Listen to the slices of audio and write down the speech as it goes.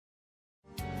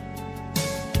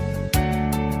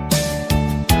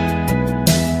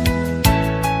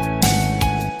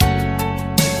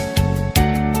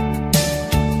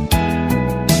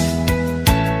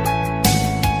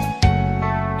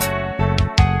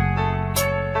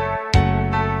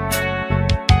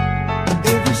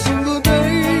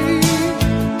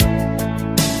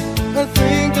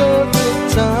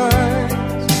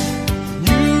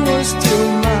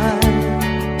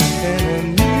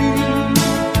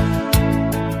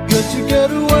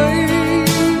get away,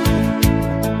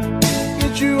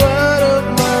 get you out of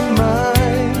my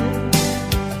mind.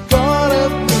 Caught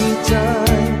up in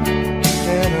time,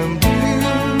 and I'm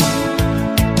blue.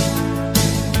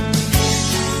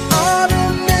 All the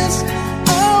miss,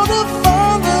 all the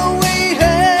fun that we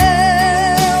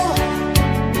had.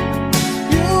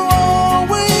 You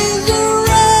always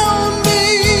around me.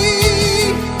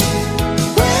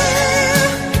 Where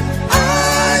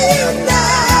are you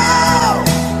now?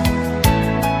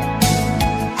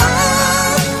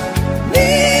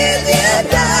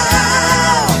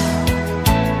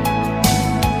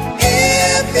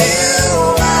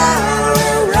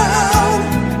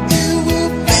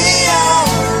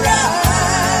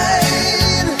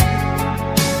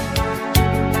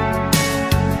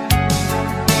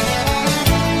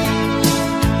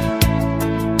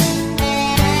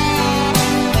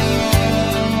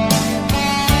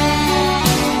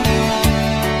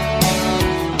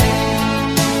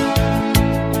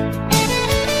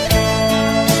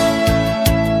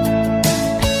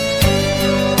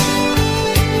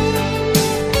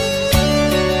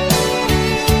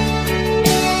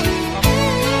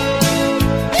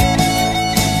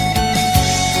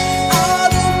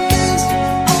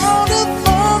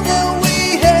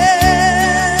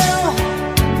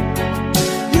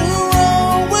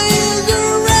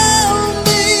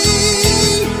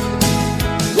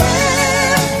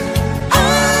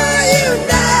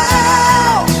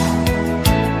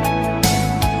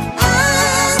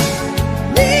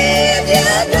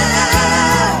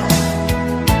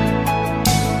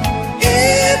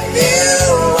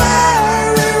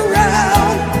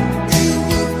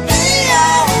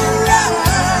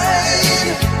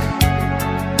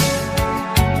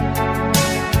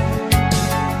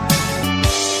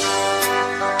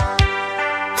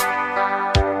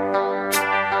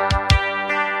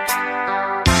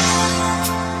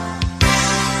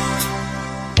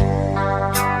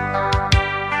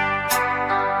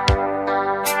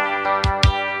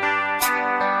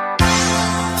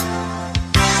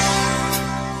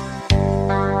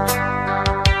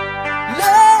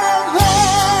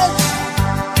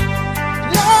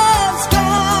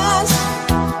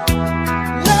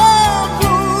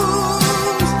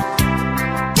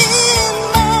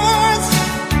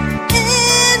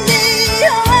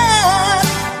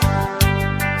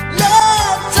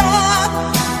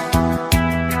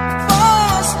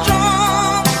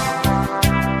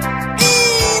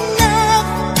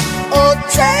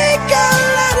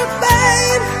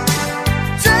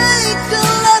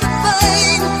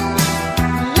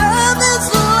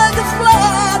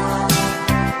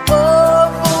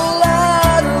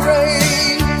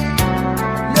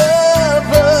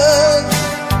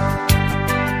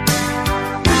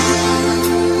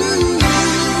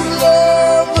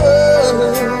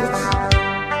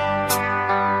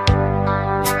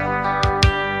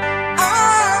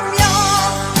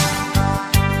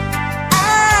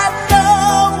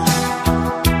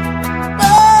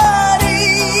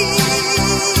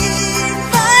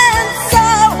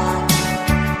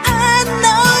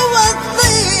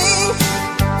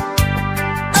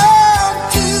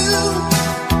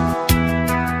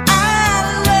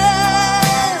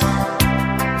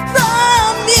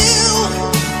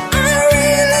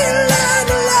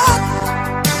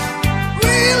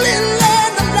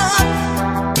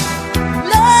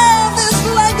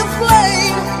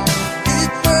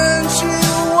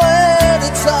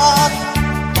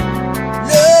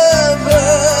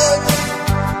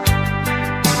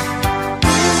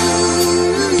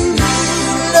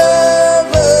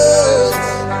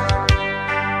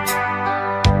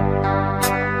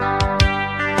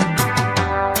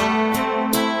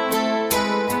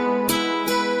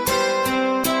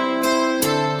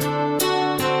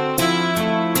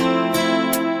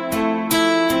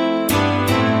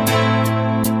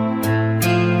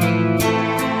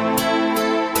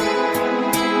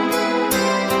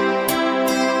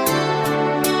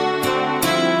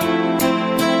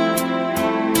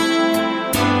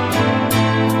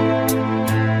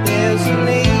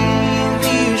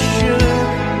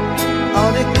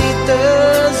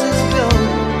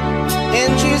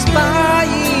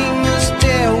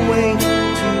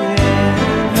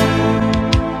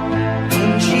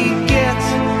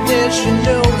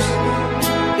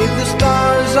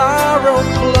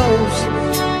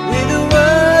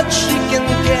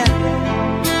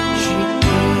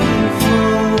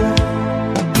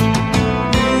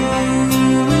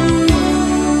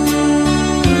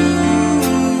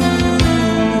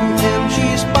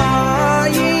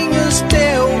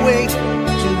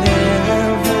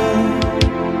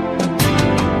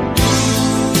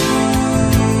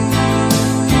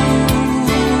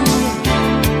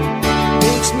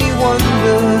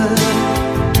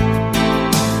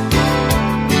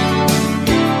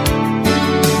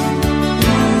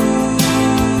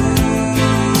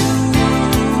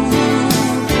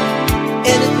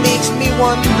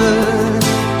 wondered.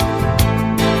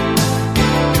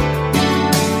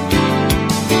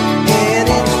 And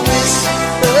it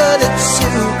whispered it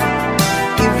soon,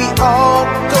 if we all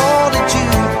go to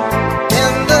Jude,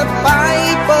 and the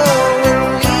Bible will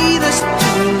lead us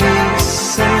to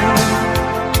listen.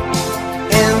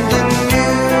 And the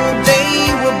new day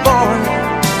we're born,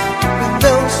 with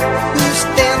those who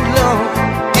stand low,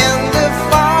 and the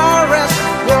forest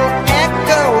will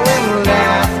echo in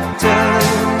laughter.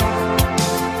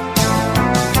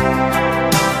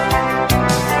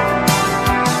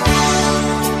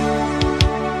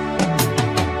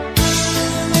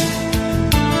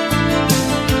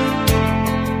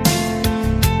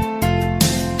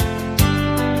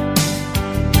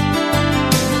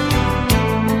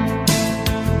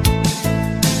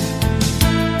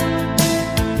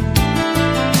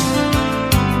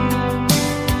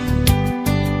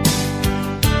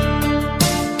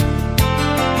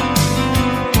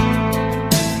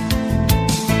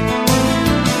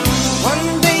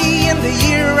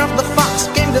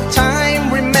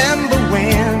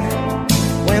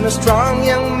 A strong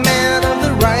young man of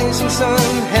the rising sun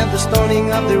had the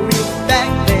stoning of the reef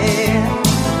back there.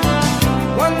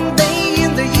 One day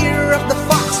in the year of the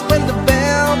fox, when the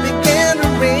bell began to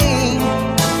ring,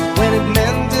 when it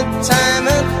meant that time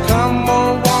had come, or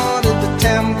wanted the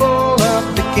temple of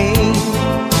the king.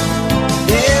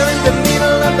 There in the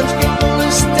middle of the people who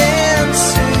stand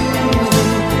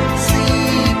soothing,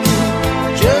 seeking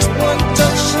just one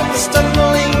touch of the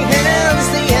stumbling hands,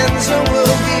 the answer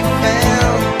will be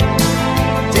found.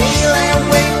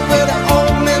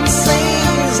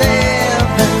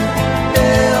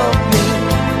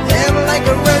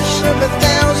 Of a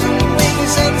thousand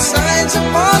wings and signs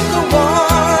upon the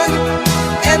one,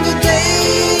 and the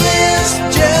day is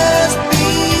just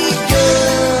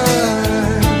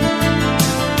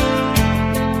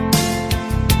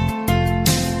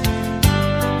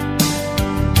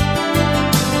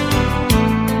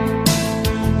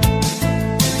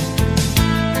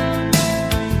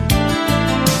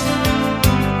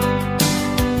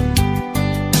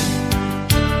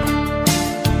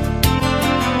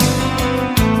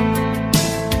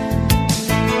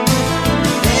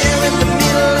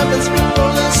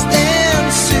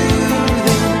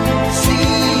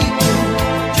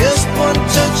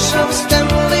of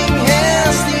stumbling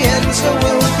hands, the answer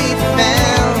will be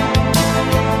found.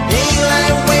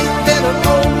 Daylight wait that an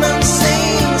old man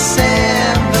sings,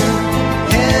 seven,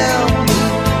 help me.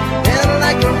 And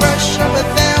like a rush of a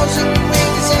thousand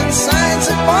wings and signs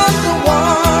upon the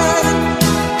one,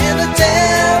 in the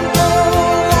temple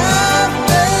of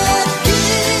the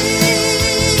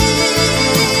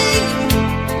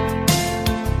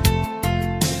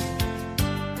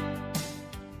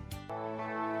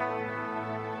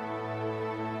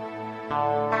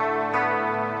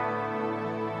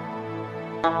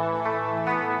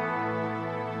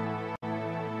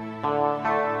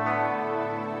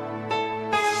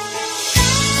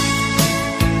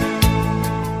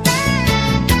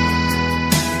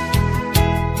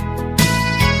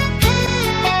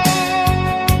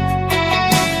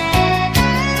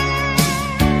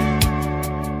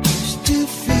still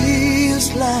feels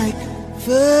like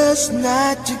first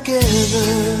night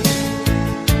together.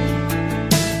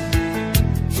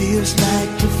 Feels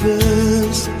like the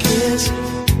first kiss.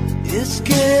 It's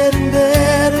getting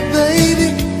better, baby.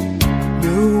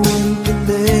 No one can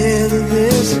better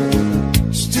this.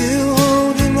 Still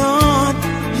holding on,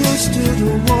 you're still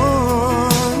the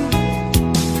one.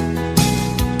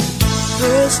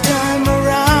 First time our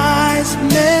eyes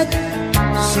met,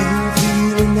 same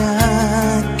feeling I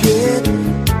get.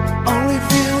 Only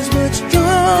feels much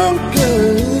stronger,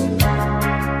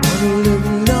 but a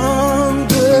little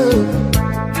longer.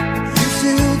 You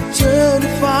still turn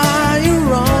the fire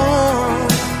on.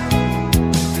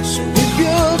 So if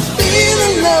you're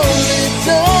feeling lonely,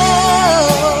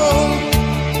 don't.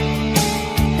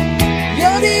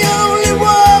 You're the only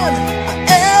one I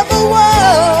ever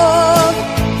want.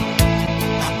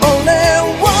 I only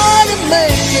want to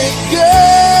make it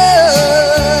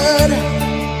good.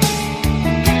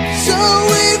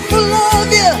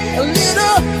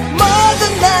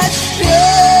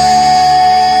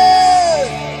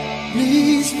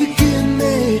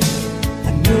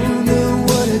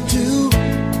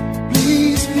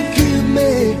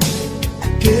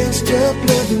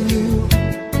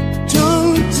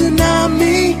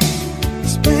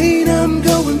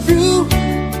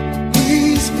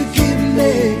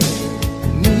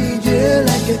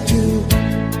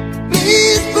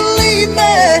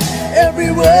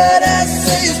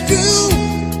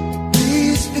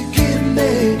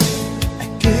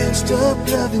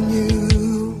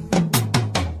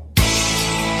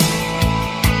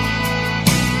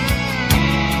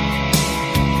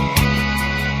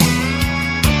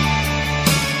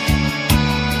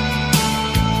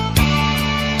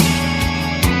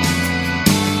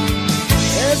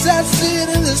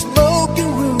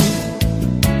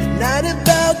 night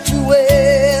about to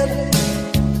end.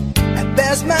 I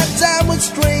pass my time with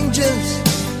strangers,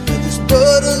 but this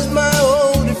brother's my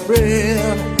only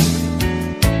friend.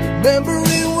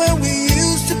 Remembering when we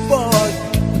used to park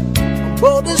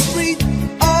on the street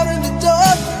out in the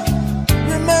dark.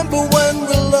 Remember when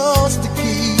we lost the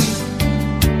keys,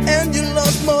 and you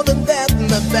lost more than that in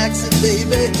my backseat,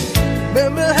 baby.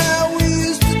 Remember how we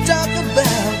used to talk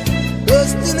about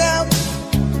busting out,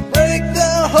 break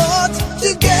the hearts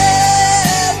together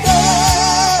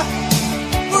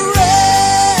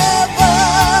forever.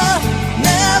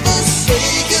 Never say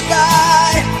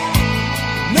goodbye,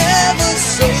 never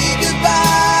say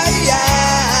goodbye.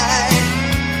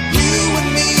 You and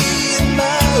me and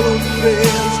my old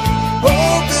friends,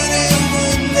 hoping it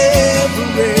would never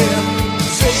end.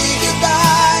 Say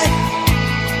goodbye,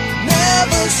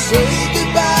 never say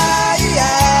goodbye.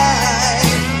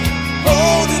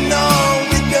 Holding on,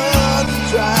 we gotta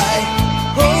try.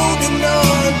 Holding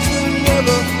on to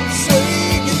never say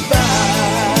goodbye.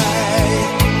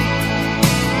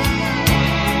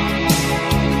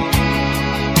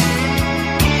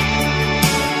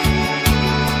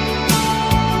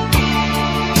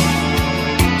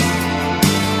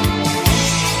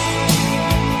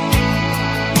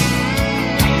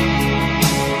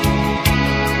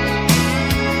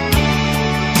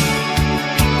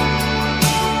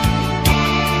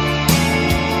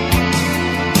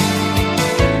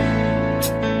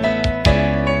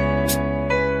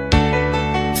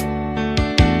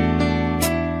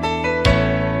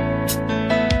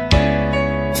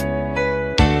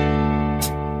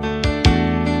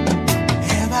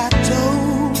 Have I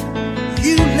told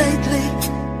you lately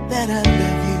that I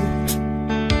love you?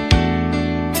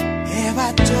 Have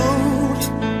I told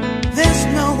there's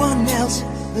no one else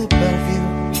above you?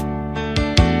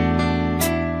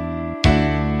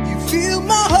 You fill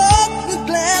my heart with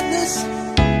gladness,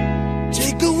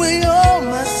 take away all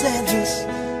my sadness,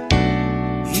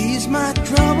 ease my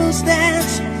troubles,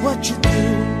 that's what you do.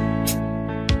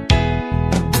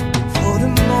 For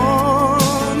the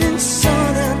morning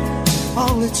sun and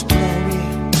all its glory,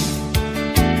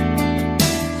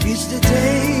 reach the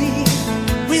day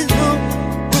with hope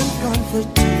and comfort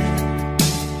too.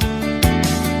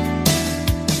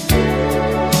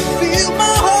 Fill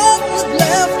my heart with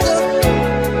laughter,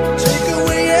 take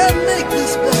away and make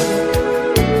this better,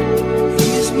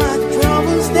 ease my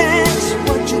troubles, that's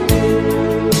what you do.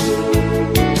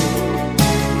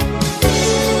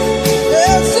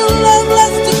 There's a love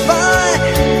left to find,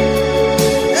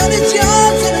 and it's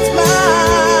yours and it's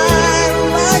mine,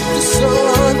 like the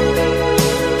sun.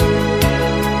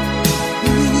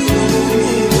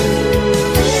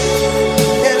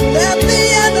 And at the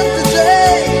end of the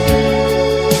day,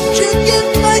 you give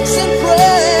thanks and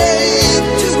praise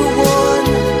to the one,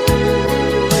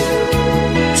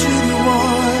 to the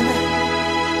one.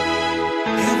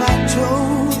 Have I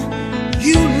told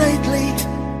you lately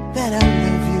that I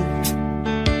love you?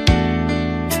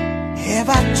 Have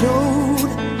I told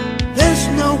there's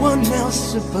no one else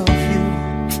above you?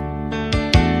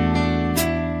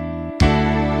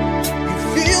 You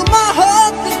fill my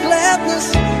heart with gladness,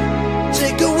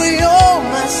 take away all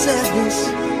my sadness,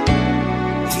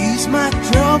 ease my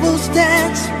troubles,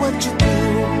 that's what you do.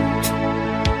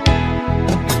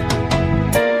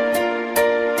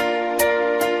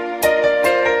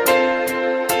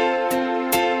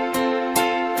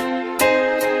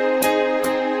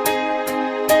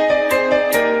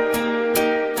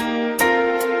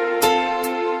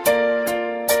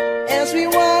 As we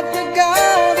walk the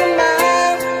garden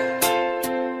mile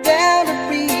down the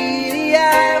pretty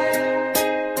aisle,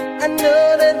 I know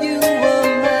that you are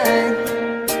mine,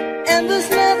 and there's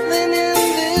nothing in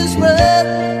this world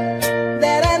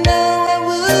that I know I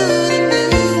wouldn't do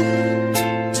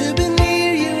to be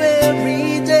near you every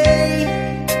day,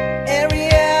 every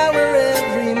hour,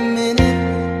 every minute.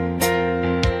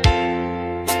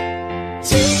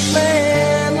 Take my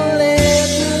hand and let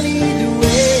me lead the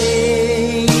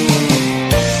way.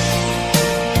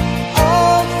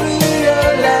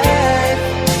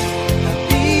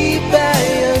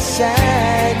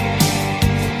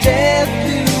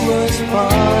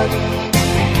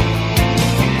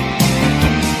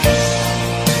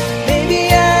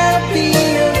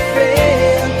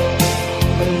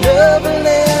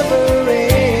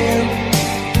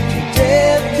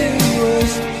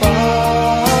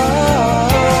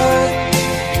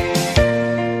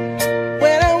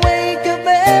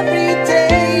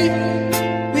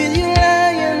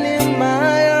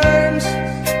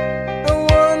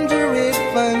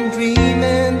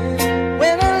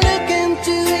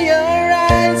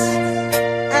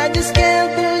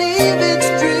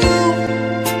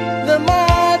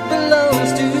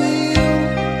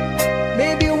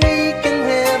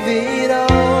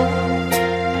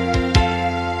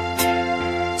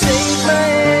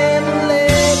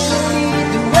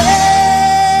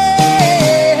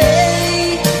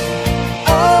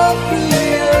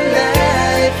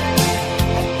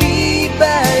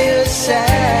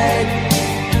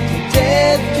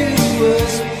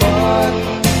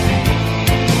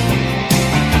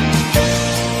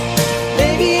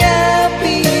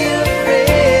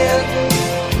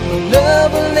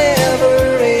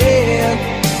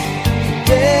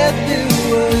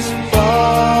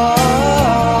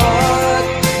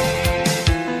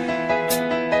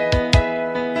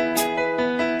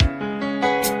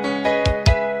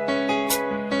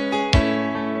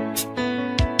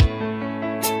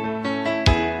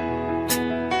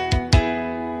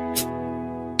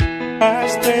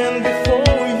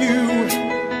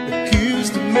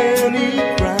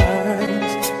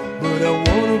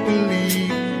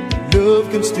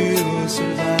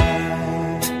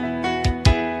 survive.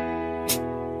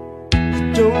 You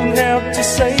don't have to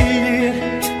say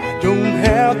it, I don't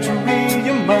have to read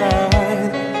your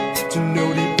mind to know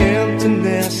the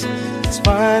emptiness is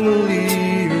finally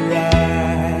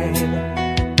arrived.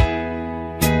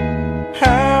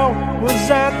 How was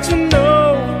I to know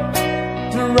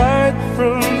the right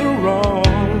from the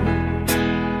wrong?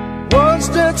 Words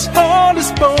that's hardly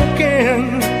spoken,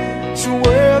 so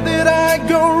where did I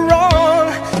go wrong?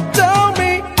 Tell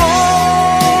me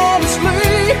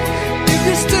honestly, if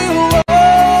you still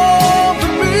love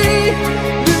me,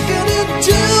 looking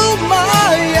into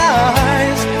my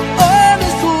eyes,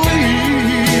 honestly.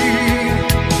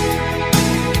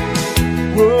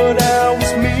 What I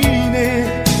was meaning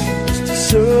was to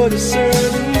sort a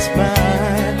certain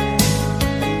smile.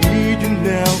 I need you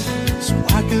now so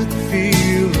I could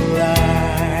feel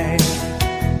alive.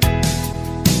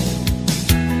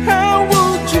 How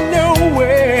would you know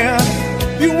where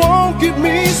you won't give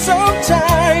me some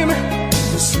time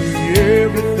to see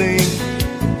everything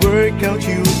work out,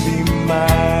 you'll be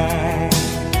mine.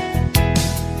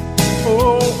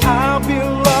 Oh, I'll be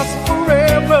lost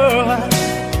forever,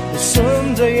 but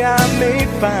someday I may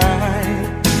find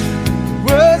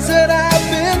words that I've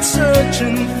been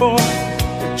searching for,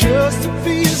 just a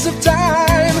piece of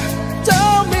time.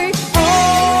 Tell me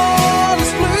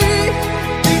honestly,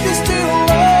 if you still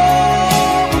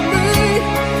love me,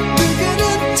 looking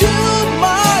into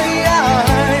my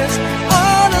eyes,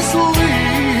 honestly.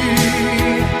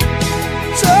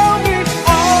 Tell me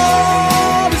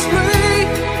honestly,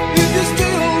 if you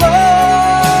still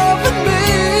love me,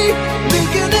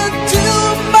 looking into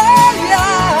my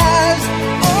eyes,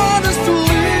 honestly.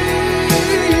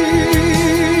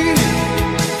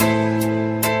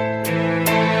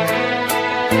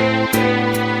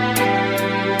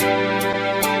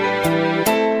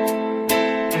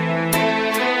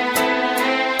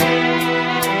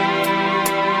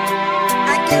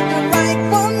 I get the right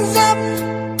ones up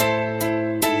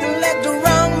and let the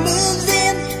wrong moves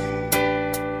in,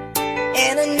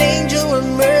 and an angel of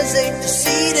mercy to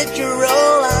see that you're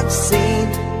all I've seen.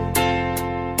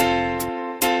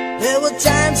 There were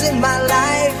times in my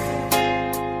life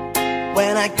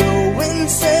when I go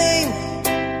insane,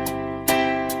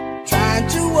 trying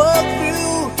to walk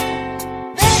through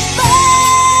that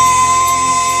pain.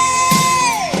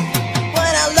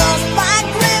 When I lost my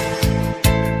grip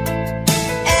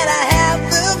and I have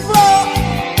the floor,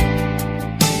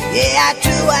 yeah, I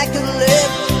knew I could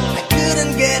live, I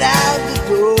couldn't get out the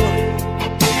door.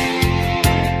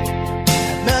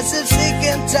 I must have sick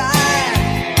and tired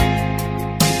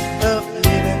of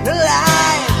living a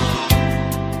lie,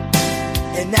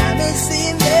 and I may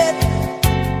seem that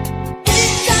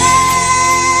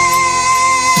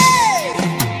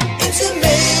it's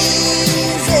amazing,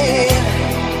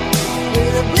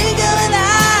 with a blink of an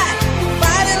eye, you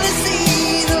finally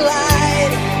see the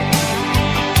light.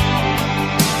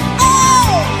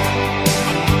 Oh,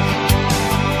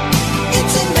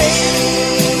 it's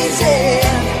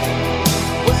amazing,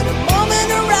 when a moment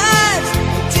arrives,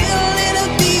 until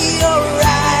it'll be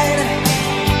alright.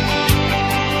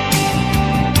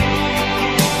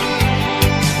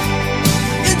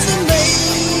 It's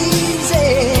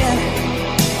amazing,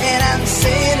 and I'm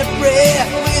saying a prayer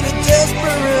with a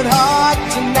desperate heart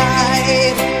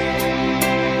tonight.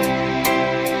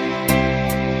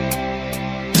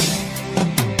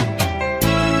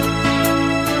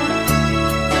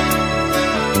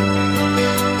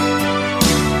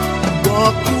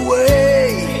 Walk away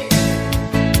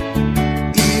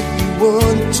if you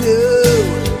want to,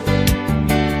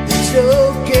 it's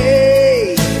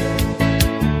okay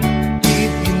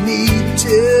if you need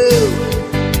to.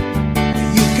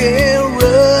 You can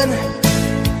run,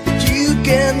 but you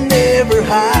can never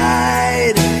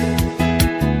hide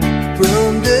from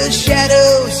the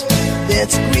shadows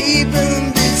that's creeping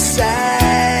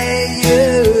beside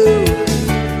you.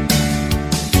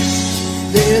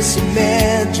 There's some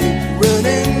magic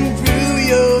running through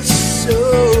your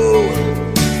soul,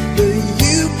 but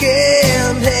you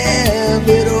can't have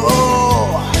it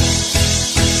all.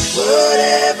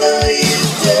 Whatever you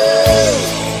do,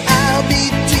 I'll be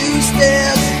 2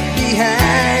 steps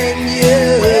behind you.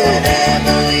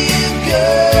 Wherever you go,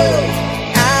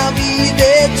 I'll be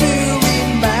there to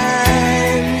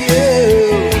remind you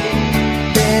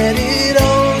that it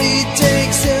only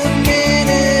takes a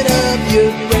minute of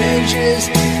your precious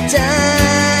time.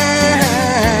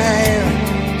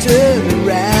 Turn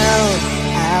around,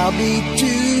 I'll be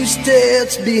 2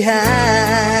 steps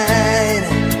behind.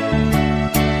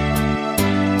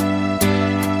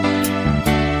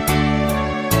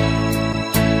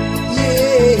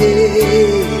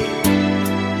 Yeah.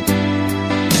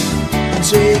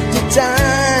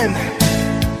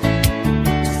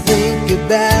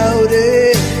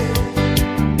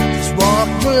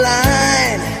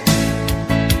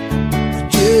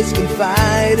 just can't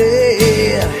fight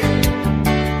it.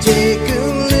 Take a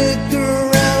look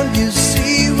around, you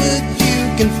see what you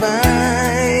can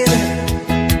find.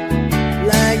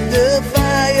 Like the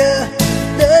fire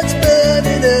that's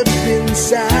burning up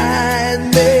inside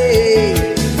me.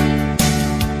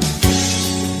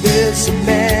 There's some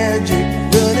magic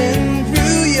running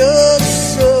through your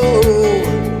soul,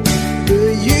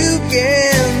 but you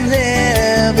can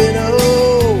have it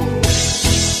all.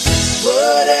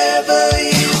 Whatever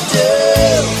you do,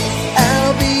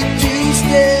 I'll be 2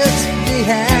 steps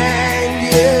behind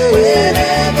you.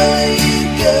 Wherever you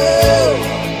go,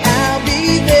 I'll be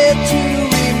there to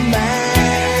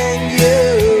remind you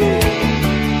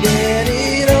that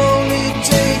it only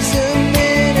takes a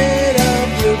minute of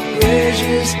your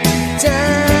precious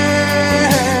time.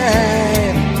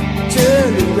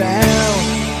 Turn around,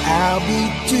 I'll be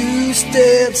 2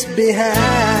 steps behind.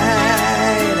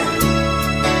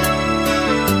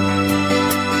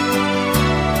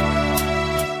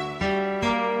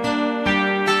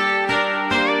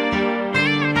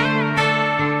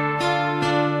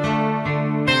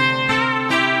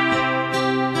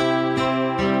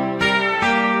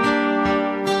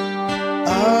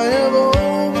 I have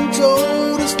often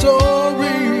told a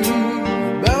story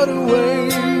about a way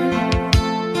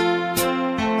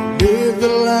live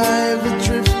the life of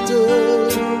drifter,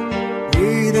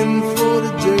 waiting for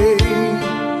the day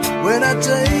when I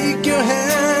take your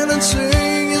hand and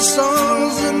sing your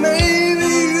songs, and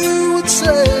maybe you would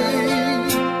say,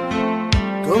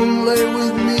 come lay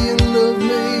with me and love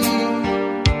me,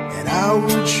 and I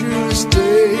would sure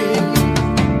stay.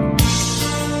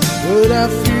 But I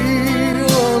feel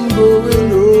I'm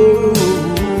growing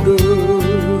older,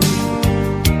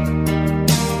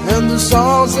 and the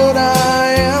songs that I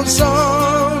have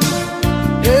sung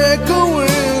echo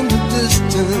in the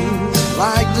distance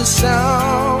like the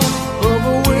sound of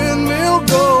a windmill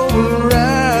going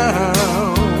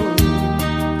round.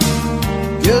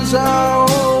 Guess I'll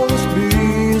always be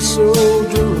a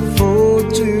soldier of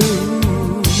fortune.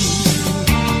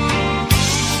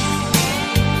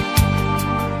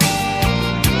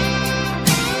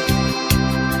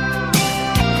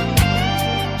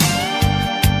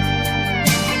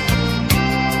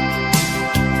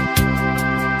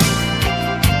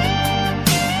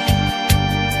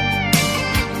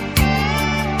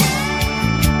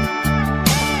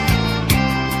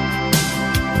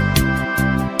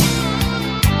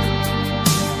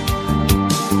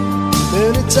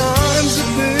 Many times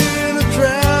I've been a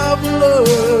traveler,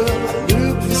 I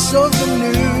look for something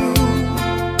new.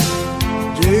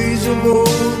 Days of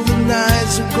old, the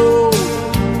nights are cold,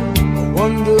 I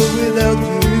wander without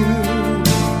you.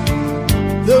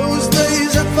 Those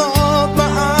days I thought my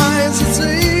eyes had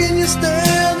seen you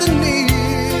standing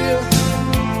near.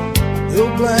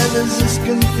 Though blindness is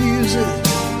confusing,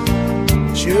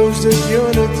 shows that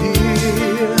you're not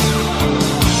here.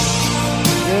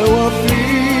 Now I feel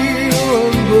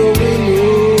I'm growing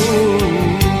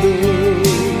older,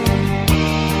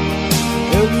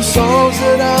 and the songs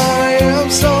that I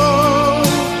have sung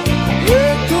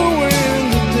echo in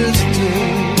the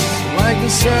distance like the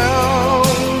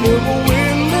sound of a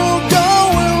windmill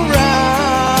going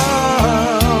round.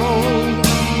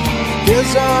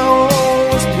 Guess I'll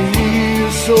always be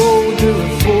a soldier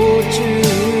of fortune.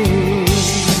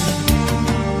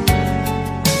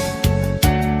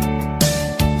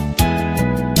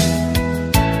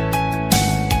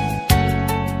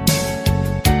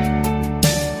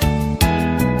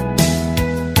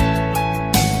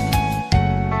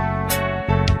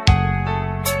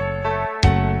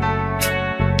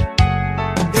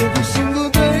 Every single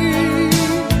day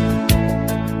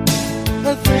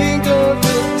I think of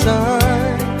the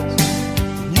times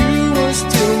you were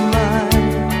still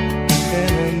mine,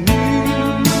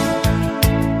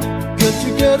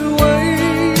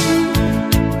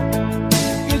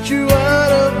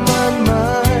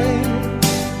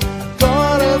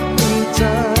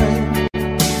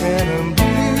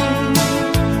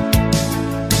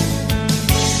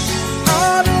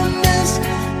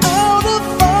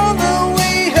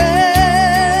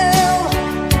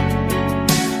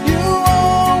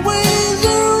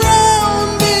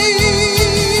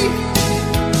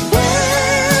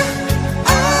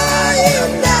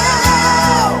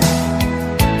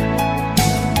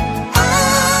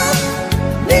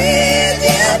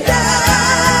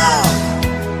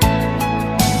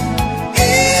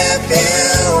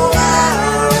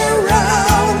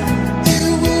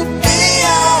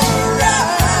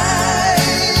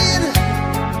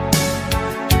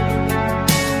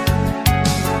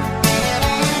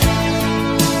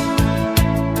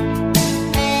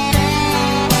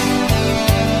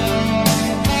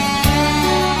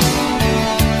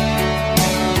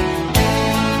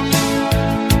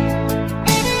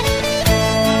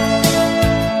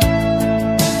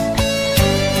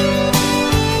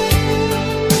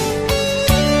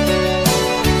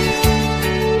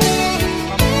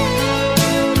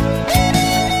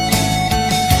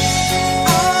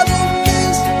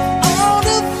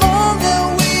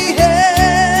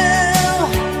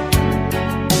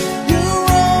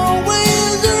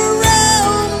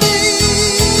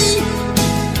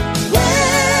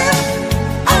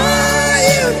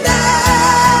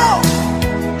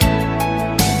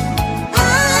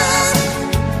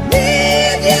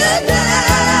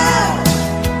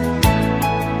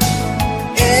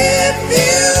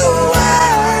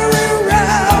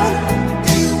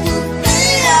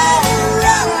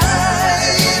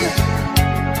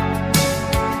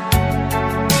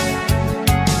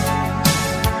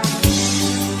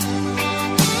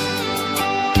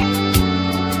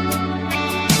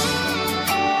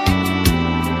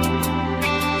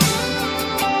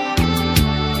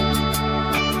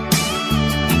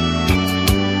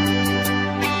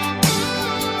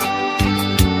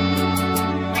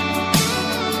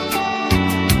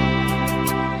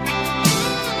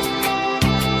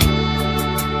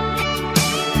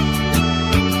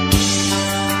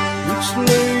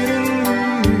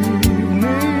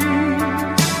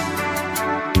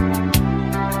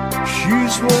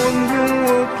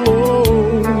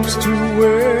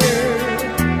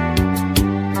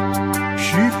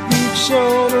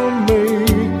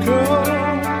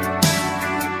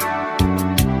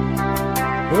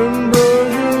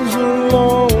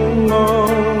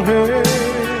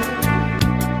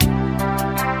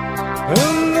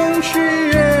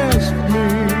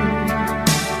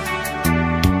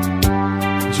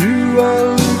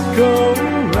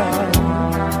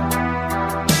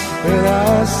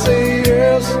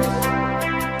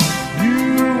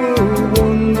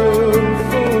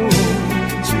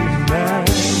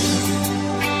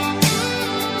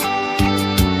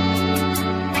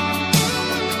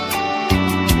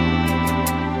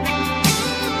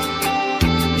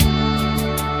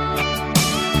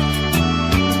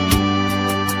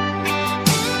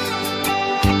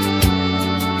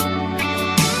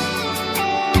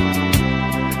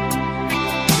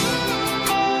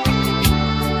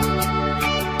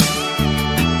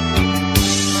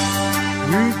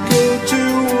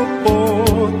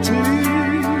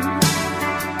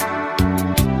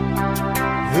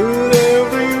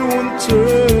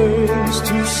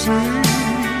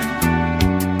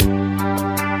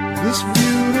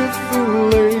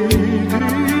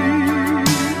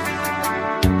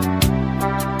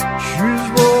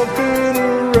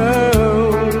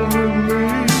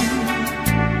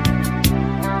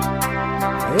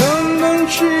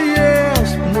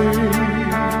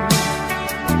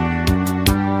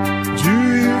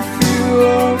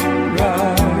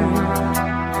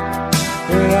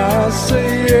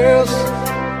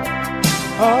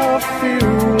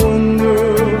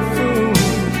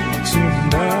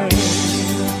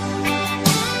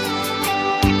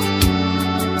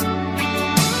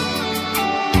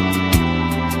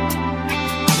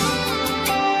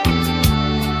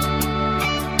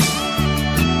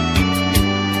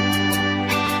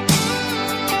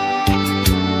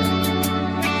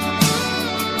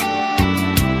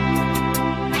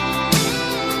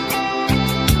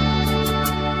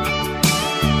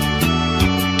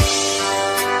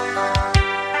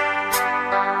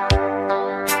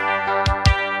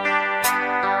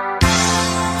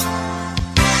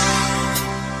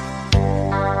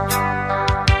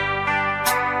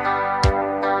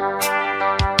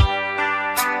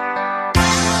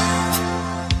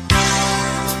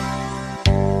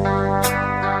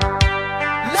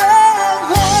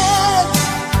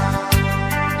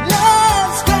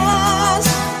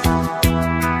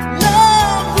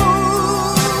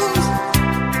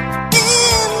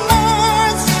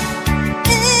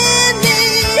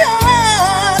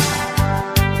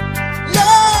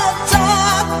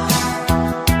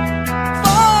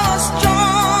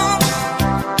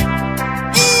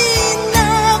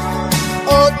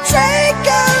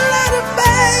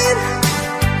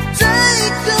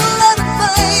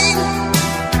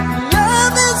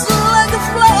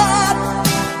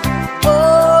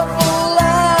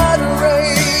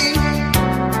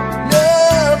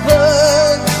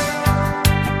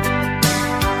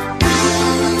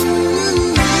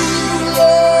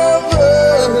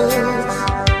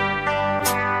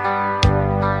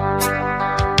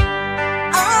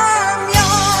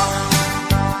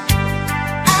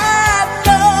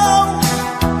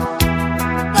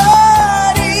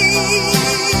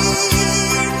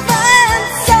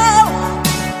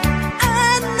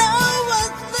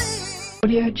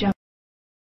 Audio Jungle.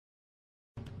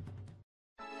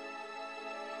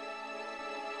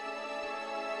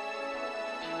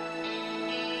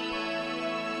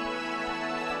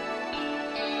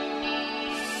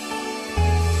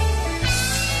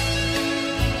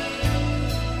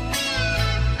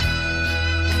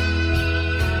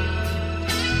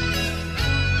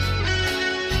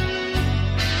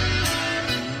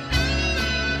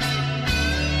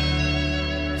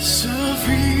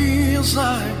 Feels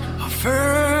like our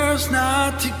first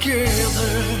night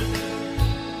together.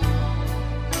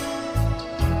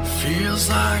 Feels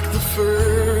like the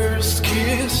first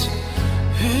kiss.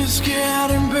 It's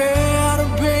getting better,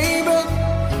 baby.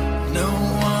 No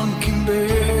one can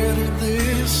better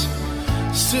this.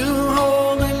 Still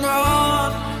holding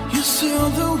on, you're still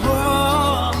the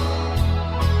one.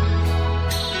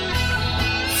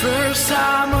 First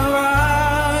time our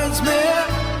eyes met,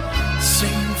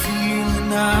 same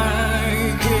feeling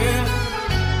I get,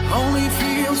 only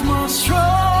feels more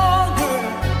stronger.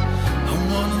 I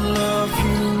wanna love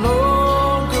you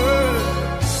longer.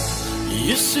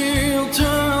 You still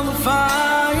turn the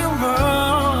fire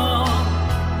on.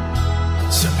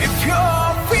 So if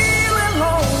you're feeling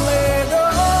lonely,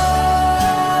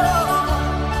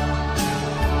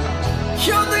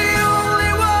 you're the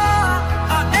only one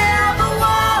I ever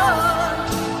want.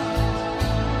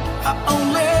 I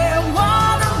only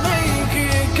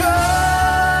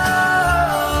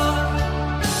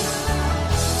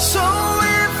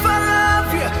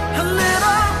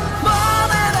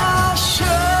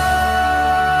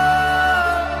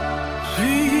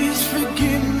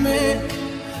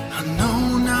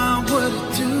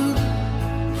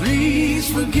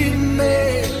forgive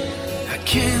me, I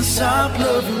can't stop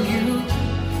loving you.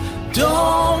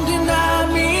 Don't deny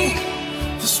me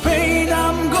this pain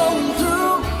I'm going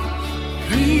through.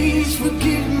 Please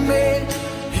forgive me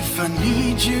if I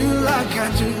need you like I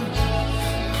do.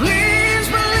 Please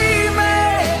believe me,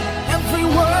 every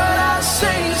word I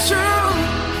say is true.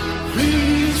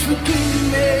 Please forgive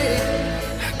me,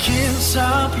 I can't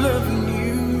stop loving you.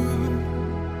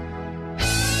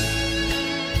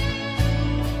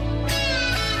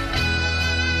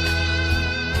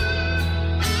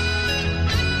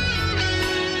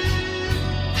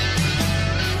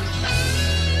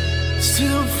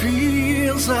 Still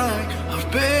feels like our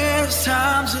best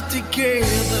times are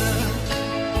together.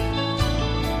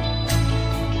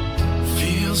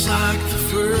 Feels like the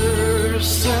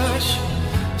first touch.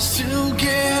 Still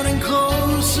getting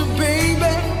closer,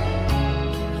 baby.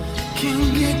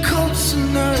 Can't get close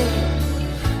enough.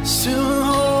 Still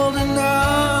holding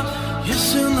on, you're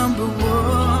still number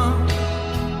one.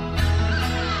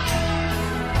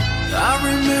 I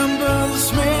remember the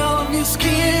smell of your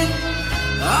skin.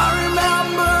 I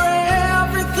remember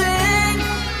everything.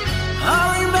 I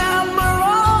remember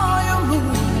all your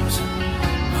moves.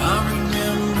 I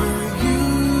remember you,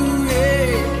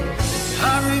 yeah. I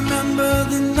remember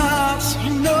the nights,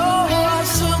 you know I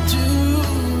still do.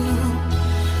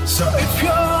 So if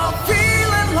you're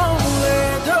feeling lonely,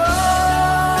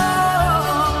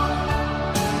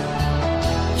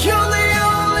 you're the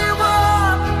only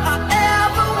one I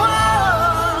ever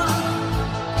want.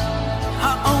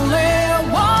 I only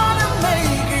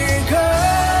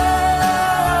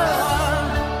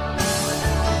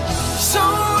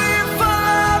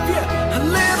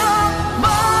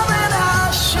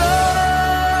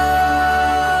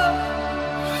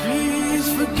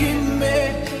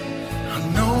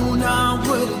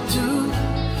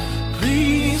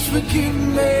forgive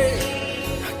me,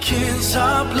 I can't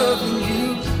stop loving you.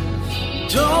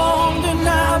 Don't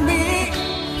deny me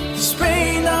this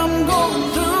pain I'm going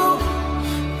through.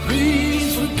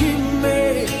 Please forgive me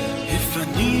if I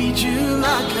need you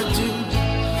like I do.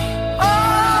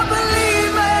 Oh,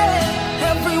 believe me,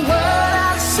 every word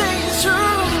I say is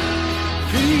true.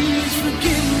 Please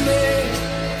forgive me,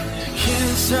 I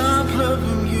can't stop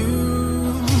loving you.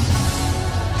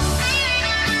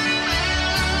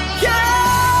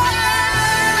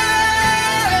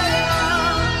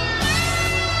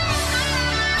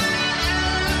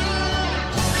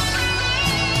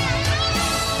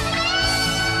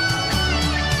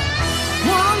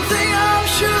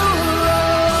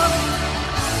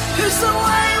 It's the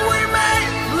way we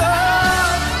make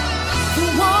love. The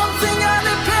one thing I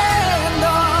depend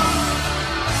on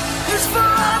is for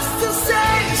us to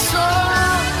stay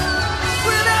strong.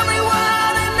 With every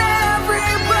word and every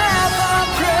breath I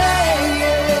pray,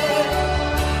 yeah.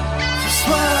 That's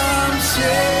what I'm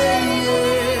saying.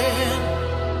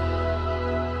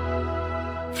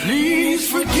 Please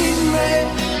forgive me,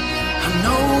 I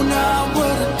know now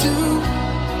what to do.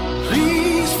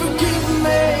 Please forgive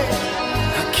me,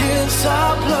 can't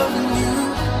stop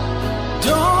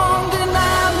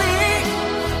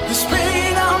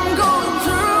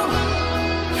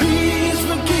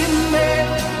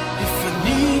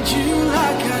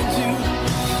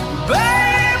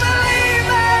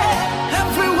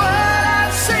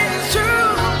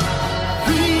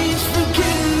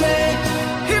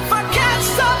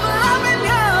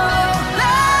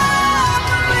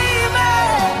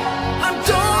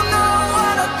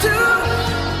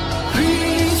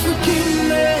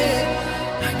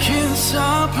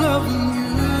loving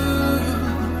you.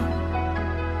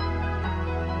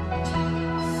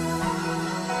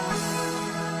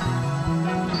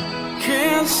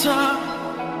 Can't stop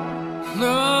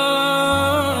loving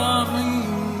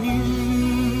you.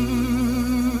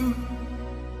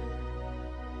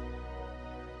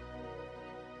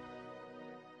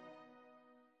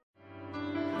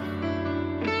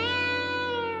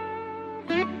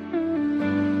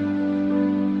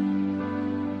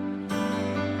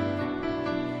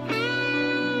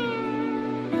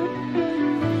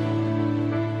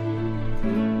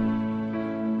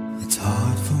 It's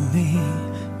hard for me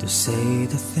to say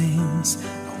the things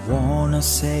I wanna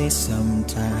say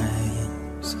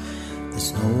sometimes.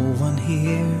 There's no one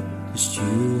here, just you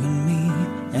and me,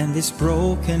 and this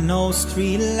broken old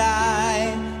street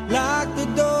light. Lock the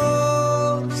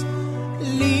doors,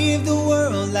 leave the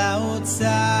world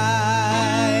outside.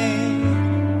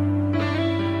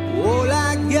 All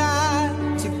I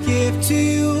got to give to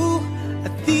you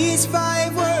are these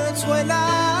 5 words when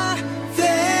I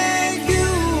thank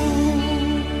you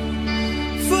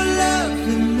for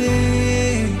loving me,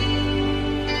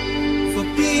 for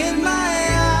being my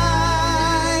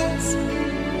eyes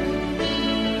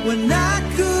when I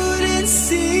couldn't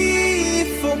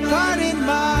see, for parting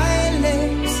my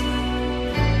lips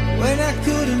when I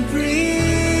couldn't breathe.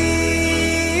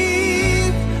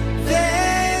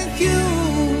 Thank you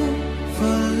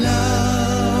for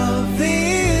loving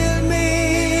me.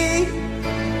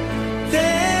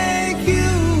 Thank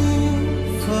you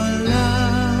for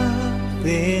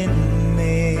loving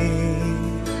me.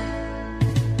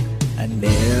 I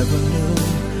never knew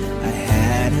I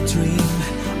had a dream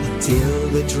until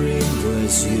the dream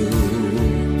was you.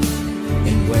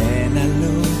 And when I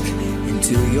look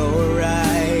into your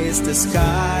eyes, the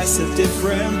sky's a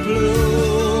different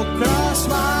blue. Cross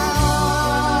my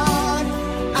heart,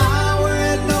 I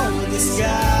will know the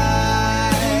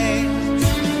skies.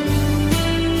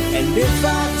 And if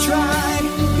I tried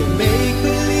to make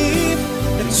believe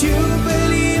that you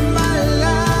believe my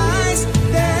lies,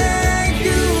 thank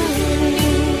you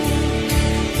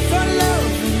for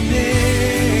loving me,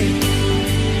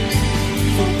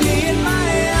 for being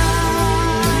my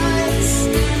eyes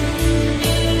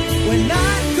when I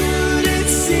couldn't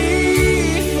see,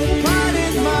 for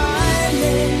parting my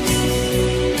lips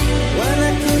when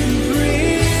I couldn't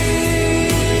breathe.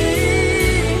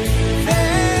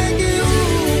 Thank you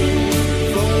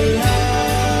for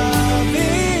loving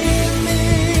me.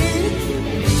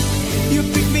 You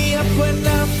pick me up when I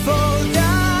fall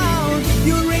down.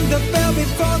 You ring the bell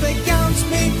before they count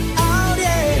me out,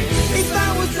 yeah. If I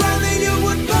was drowning, you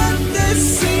would burn the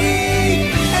sea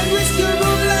and risk your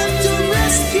own life to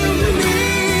rescue me.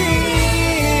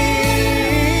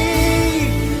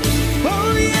 Oh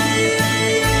yeah, yeah,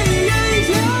 yeah,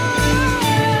 yeah, yeah.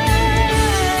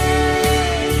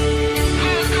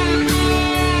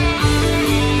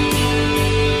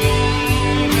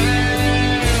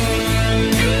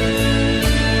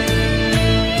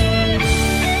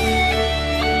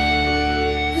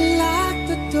 Lock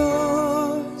the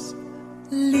doors,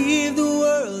 leave the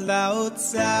world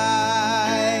outside.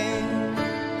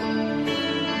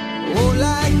 All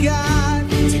I got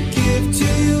to give to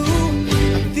you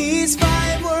are these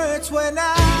 5 words when I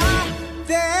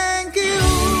thank you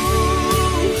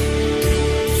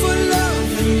for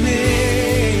loving me,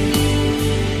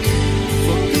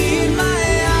 for being my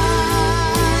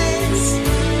eyes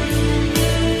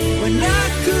when I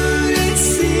couldn't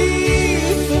see,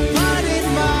 for parting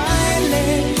my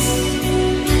lips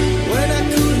when I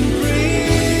couldn't breathe.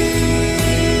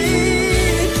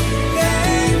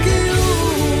 Thank you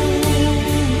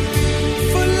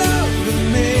for loving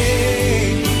me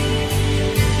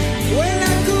when I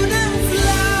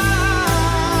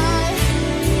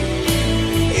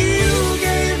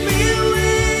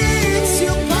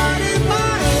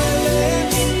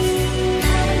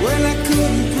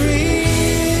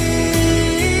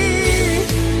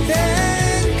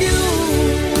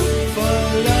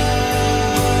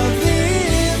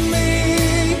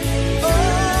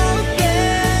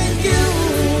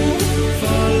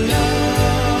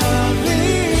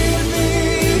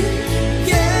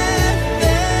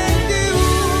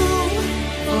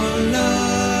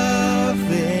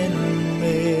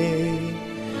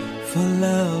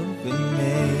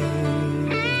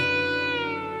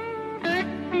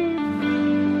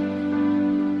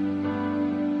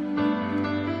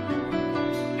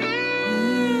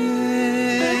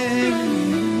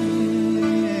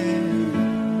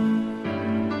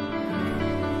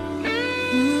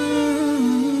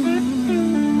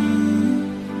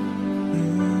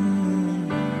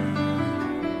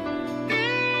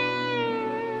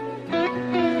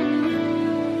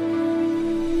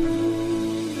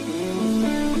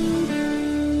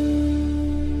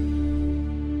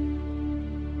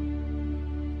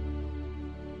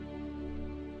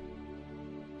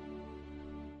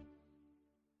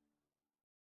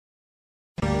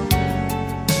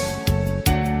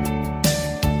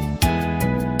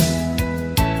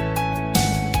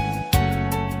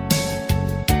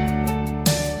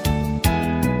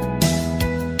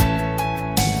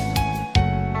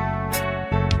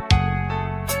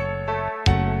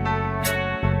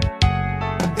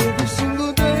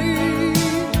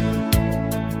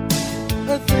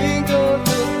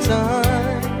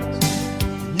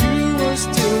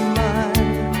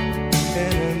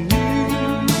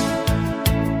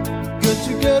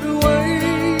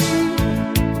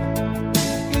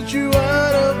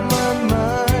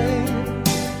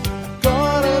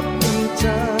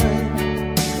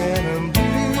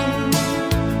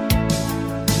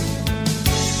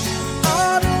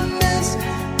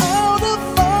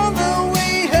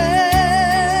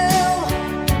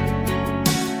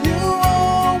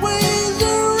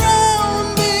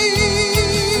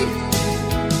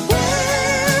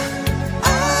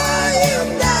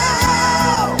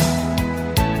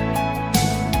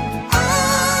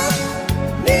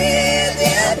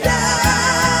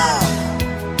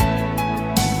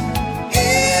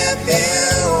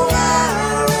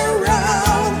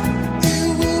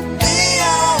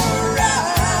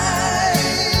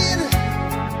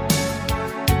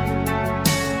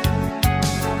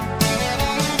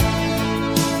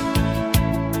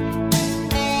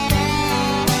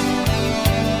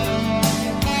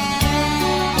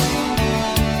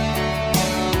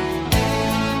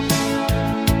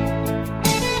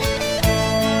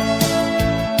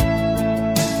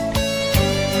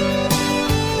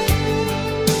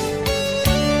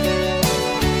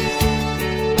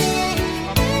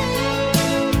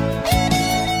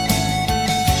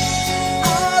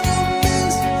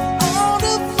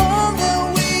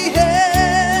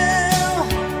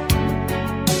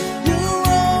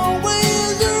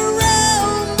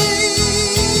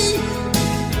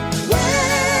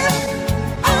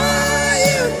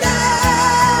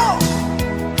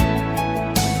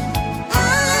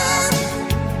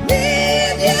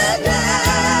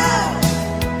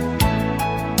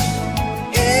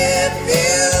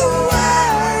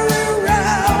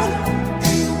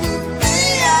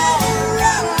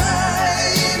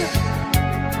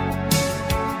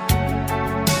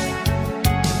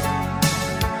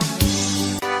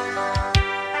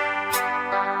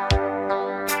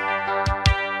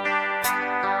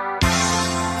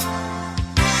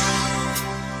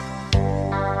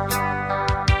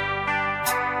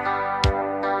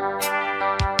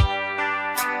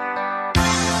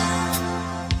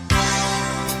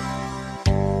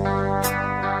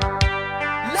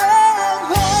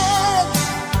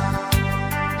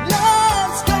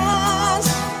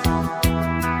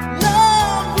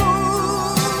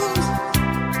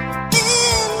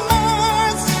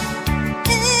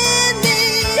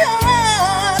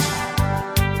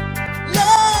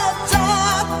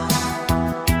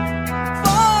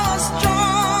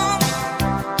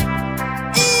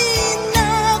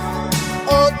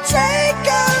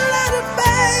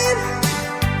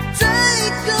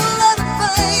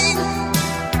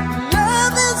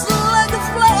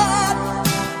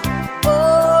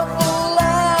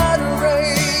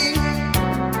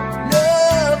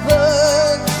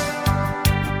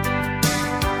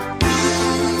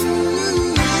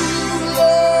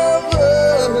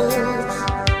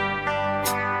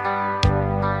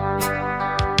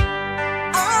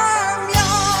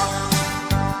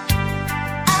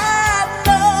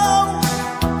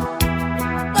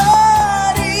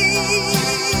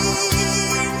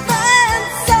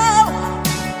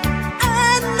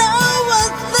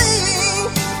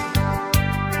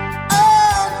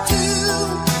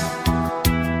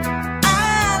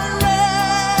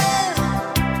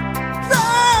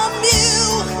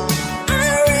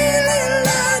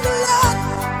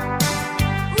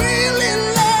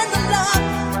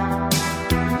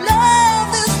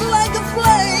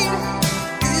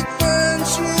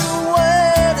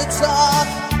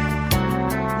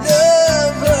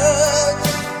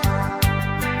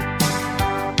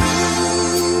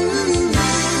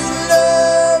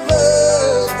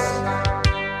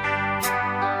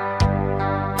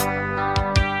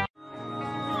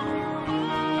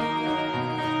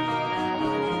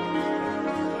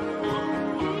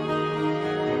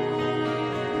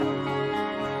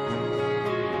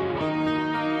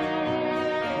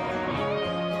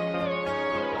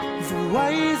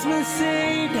wise men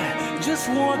said, just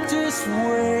walk this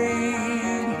way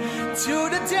to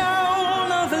the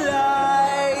dawn of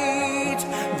light.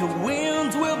 The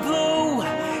wind will blow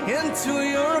into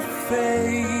your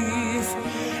face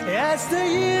as the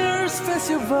years pass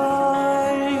you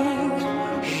by.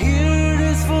 Hear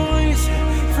this voice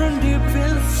from deep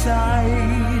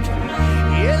inside.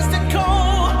 It's the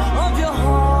call of your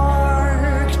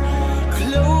heart.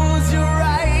 Close your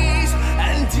eyes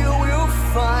and you will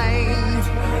find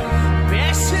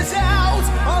passes out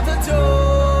of the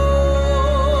dark.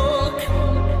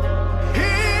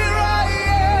 Here I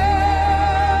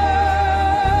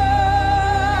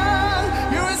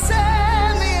am. You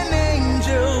send me an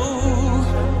angel.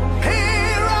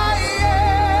 Here I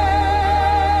am.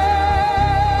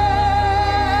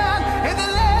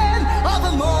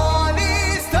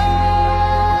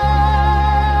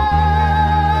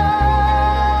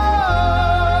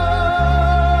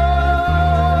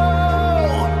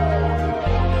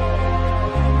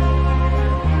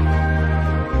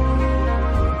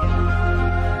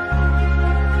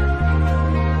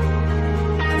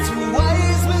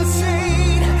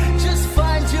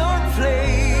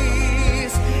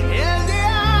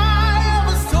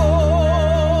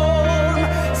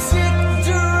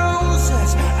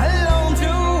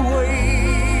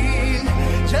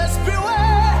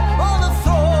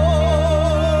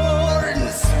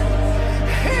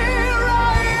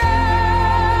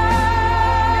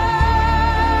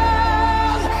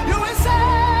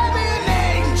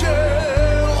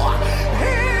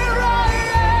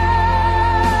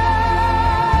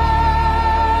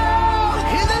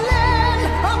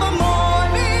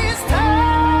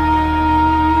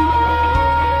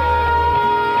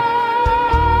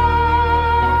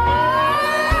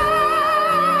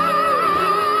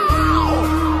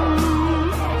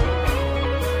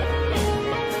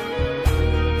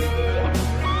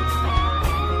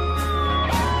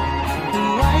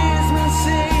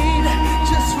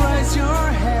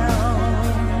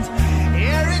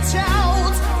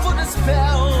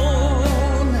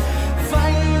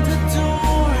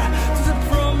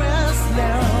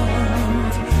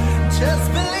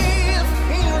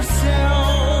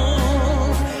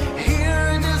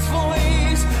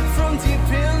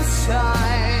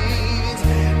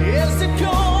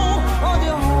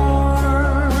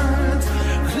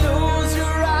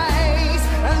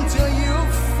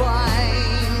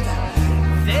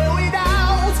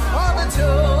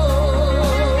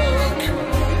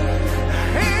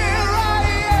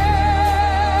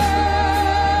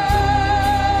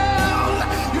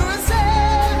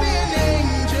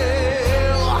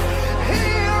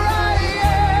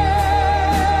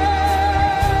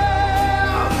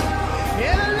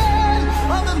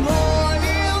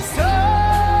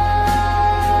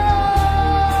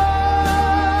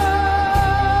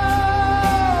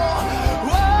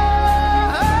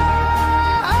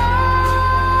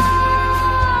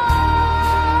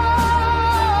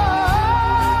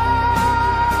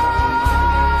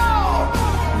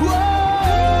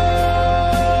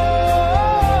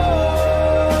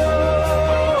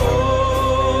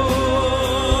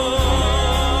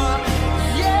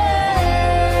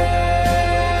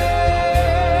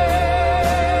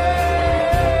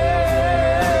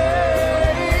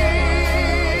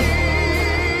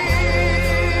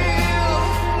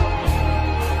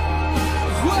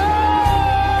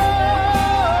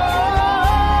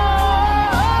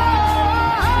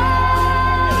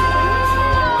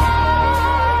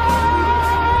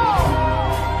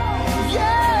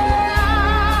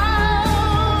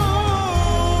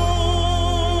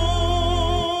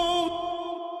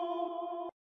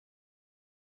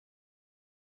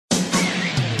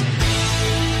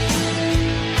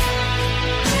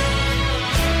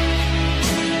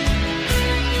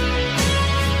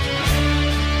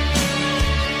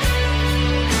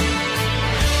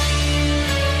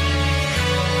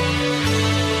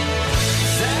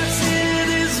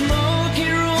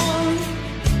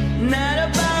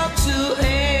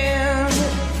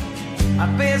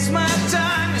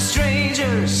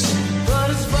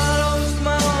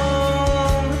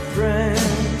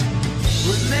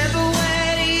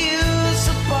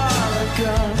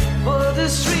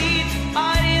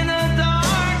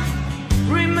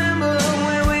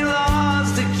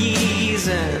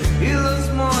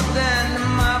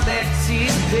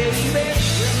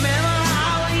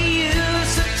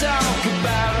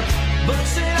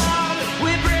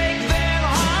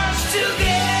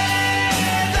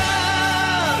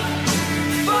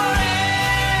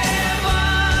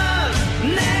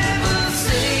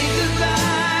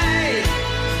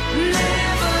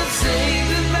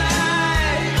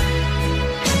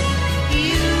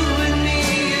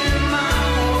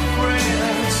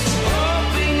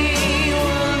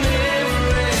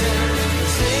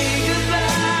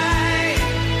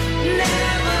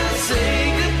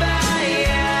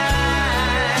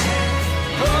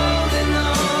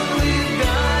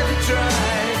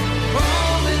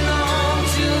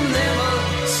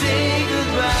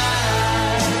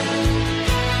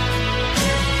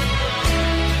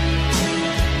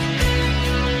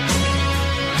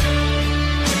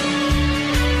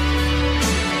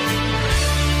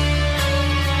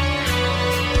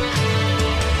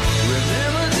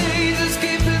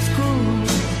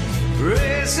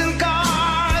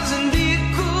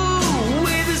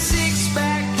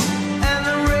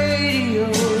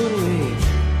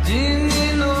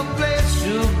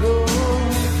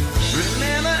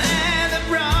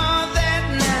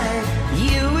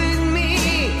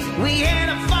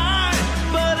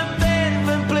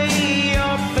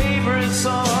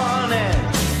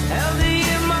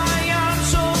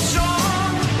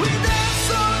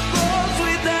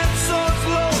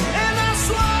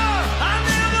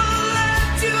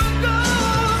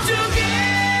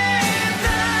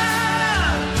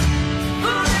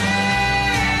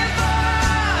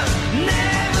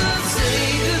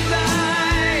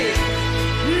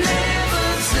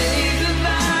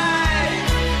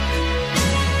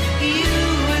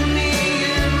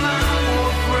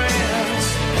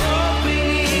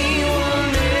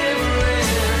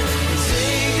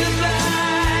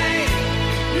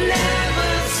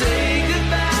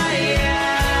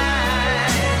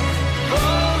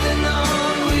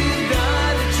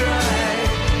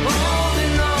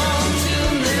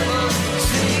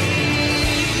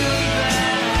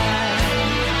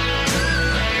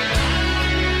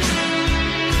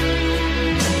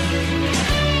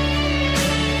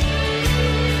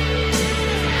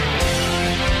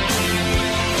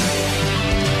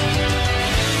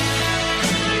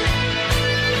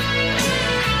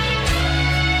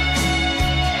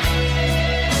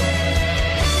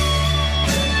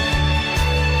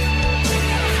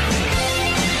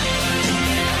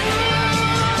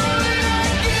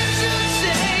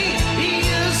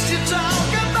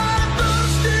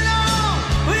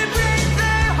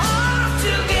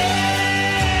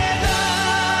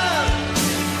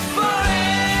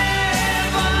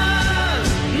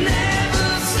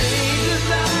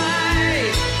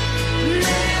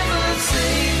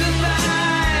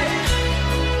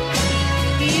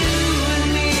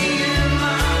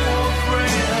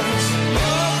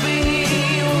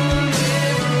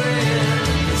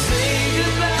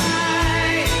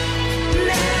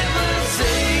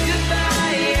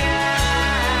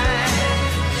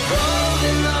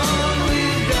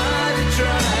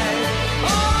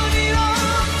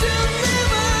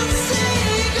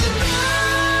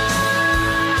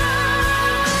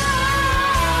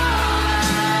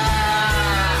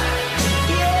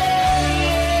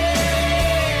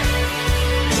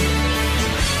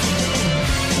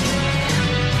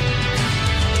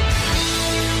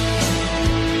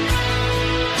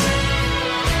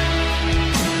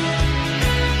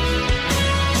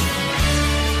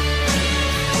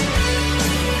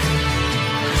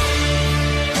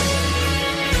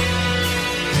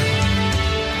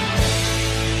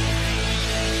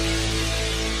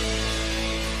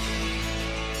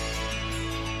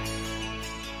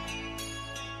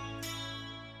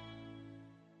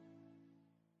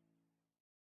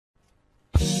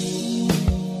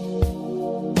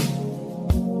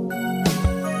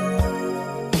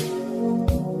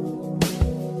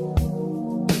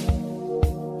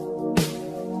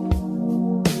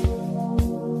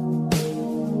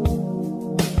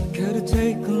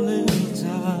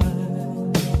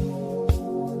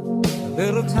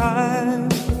 little time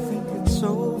to think it's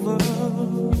over.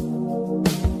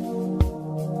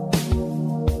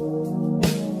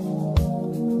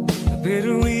 I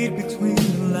better read between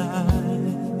the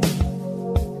lines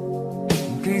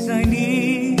in case I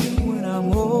need it when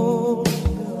I'm older.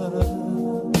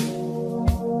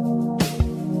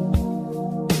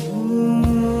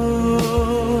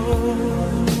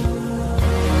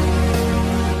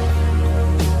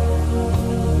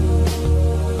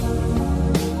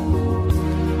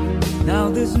 Now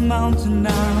this mountain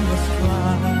I must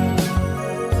climb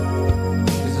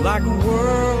is like a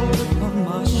world upon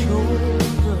my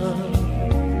shoulder.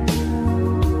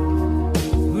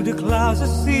 Through the clouds I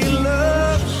see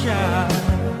love shine.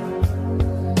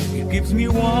 It gives me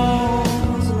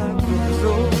warmth, it's like it's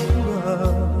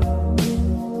over.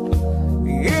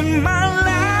 In my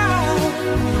life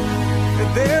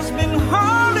there's been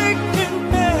heartache and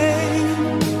pain.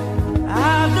 I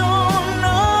don't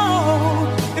know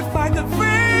if I could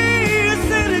face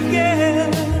it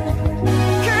again.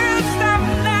 Can't stop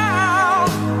now.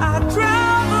 I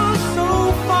travel so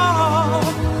far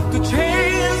to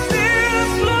chase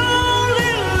this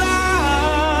lonely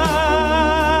life.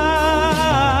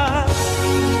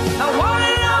 I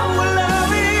wanna know what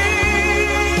love is.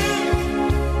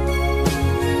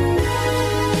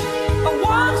 I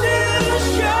want you to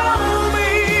show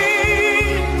me.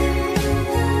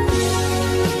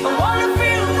 I wanna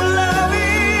feel what love is.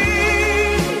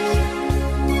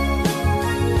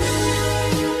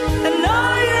 I know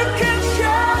you can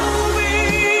show me.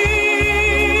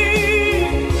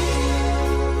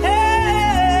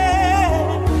 Hey.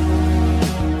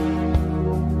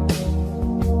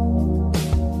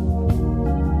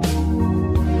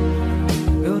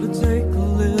 Gotta take a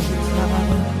little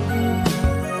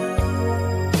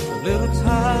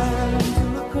time to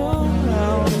look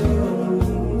around me.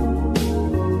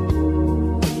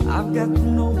 I've got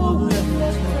no one left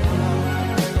to cry.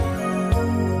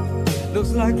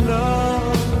 Looks like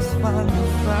love has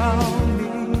finally found me.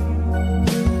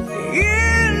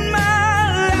 In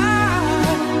my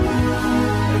life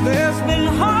there's been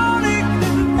heartache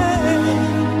and pain.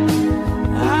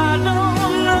 I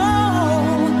don't know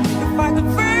if I could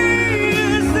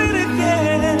face it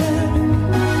again.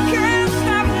 Can't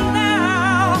stop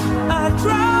now. I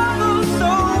travel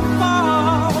so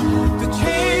far to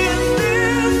chase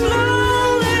this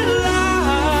lonely life.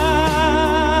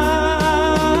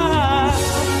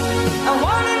 I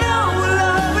wanna know what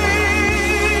love is.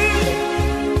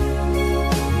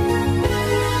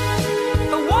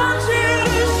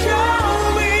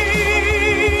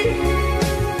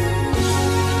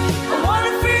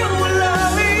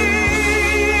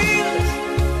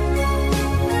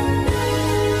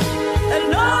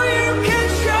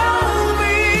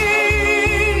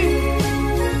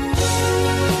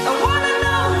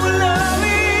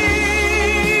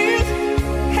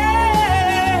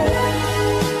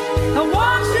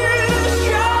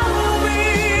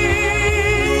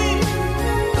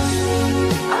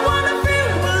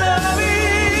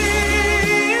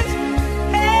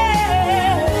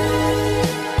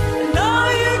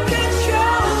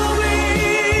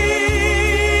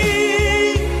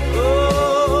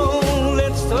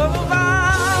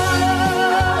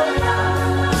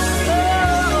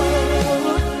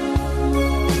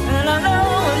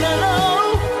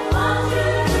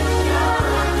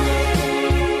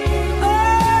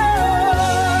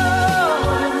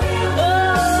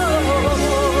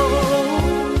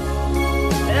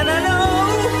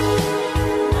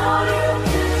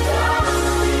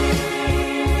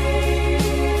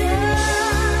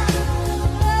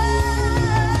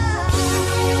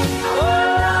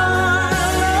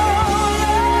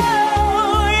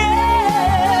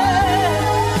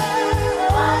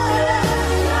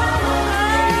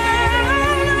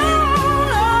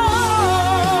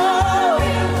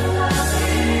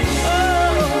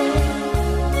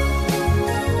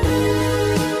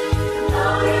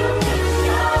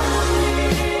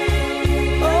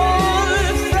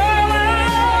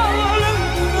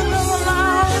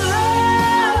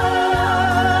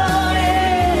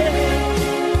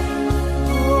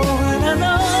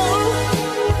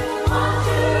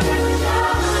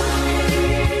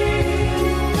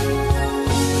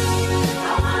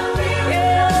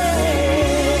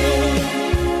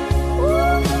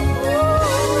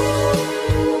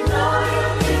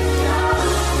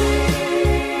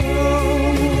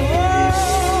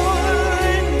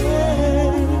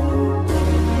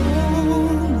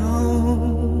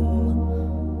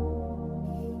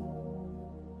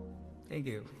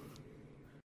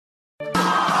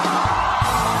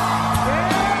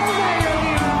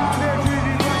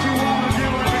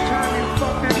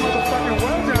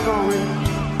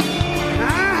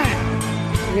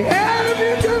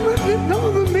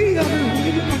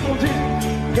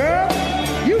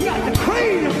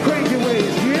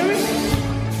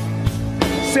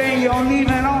 you're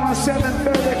leaving on a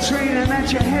 7:30 train and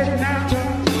that you're heading out to.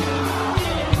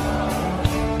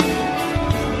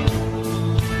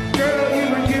 Girl,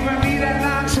 you've been giving me that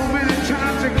line so many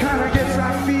times it kind of gets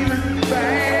that feeling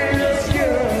bad as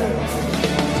good.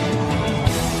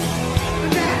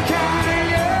 That kind of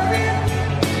loving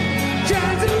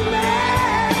turns a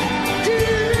man to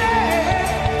lead.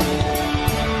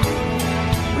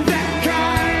 That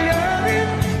kind of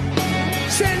loving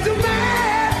sends a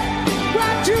man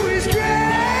right to his grave.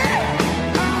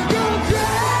 I'll go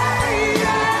crazy,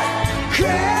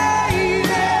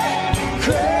 crazy,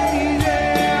 crazy.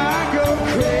 I go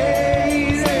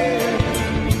crazy.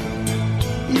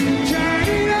 You turn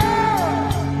it on,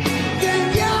 then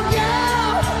you go.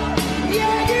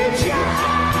 Yeah, you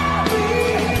drive me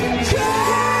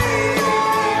crazy,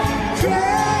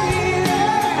 crazy,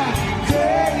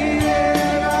 crazy.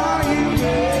 Are you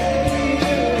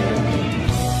crazy?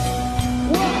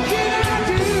 What can I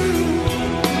do?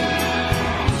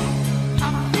 I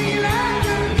feel like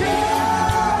a girl.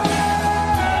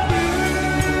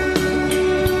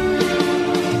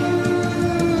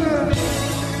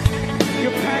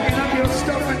 You're packing up your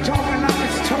stuff and talking like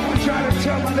it's tough and trying to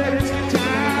tell me that it's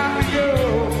time to go.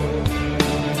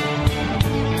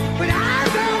 But I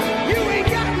know you ain't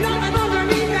got nothing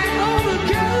underneath that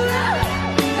overcoat,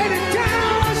 and it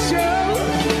down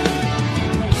shows.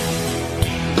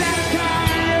 That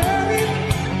kind of loving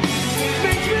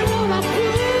makes me wanna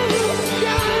prove,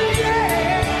 yeah,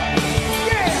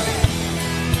 yeah.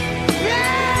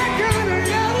 That kind of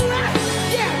love,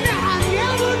 yeah. Now I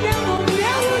never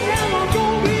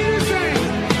gonna be the same.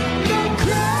 No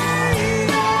crazy,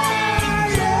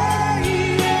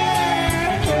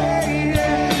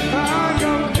 I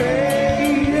go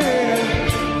crazy.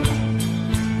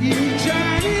 You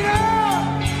turn it on,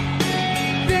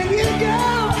 then you go.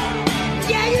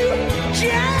 Yeah, you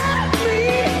drive me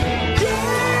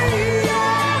crazy,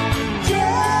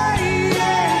 crazy,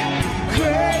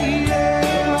 crazy.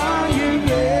 Are you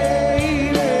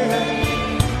crazy?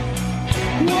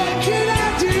 What can I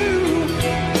do?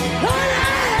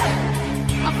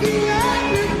 I feel like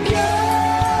a girl.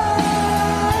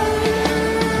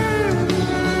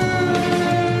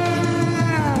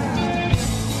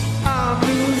 I'm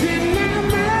losing my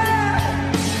mind.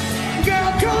 Girl,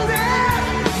 'cause I'm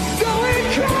going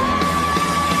crazy.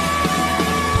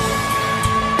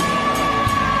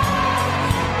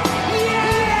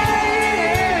 Yeah,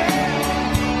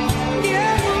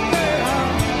 yeah, girl.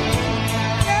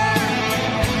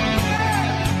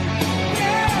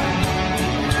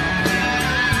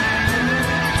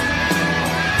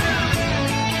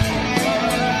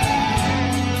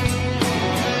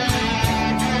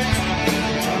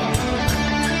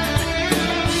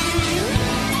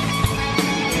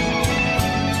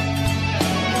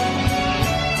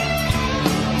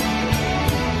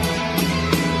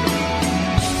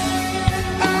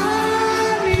 I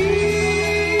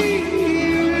need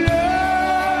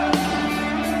love,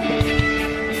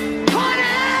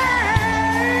 honey.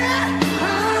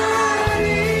 I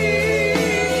need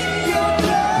your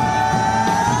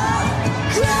love,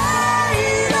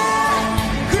 crazy,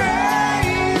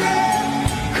 crazy,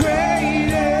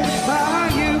 crazy. Are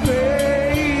you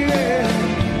baby?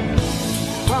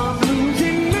 I'm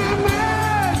losing my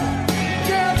mind.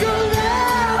 Girl, 'cause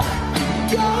I'm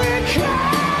going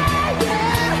crazy,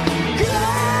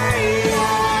 crazy.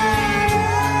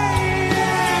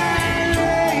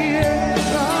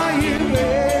 Are you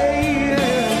baby?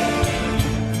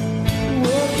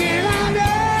 What can I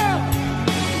do?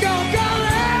 Go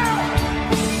out,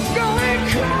 going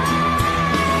crazy.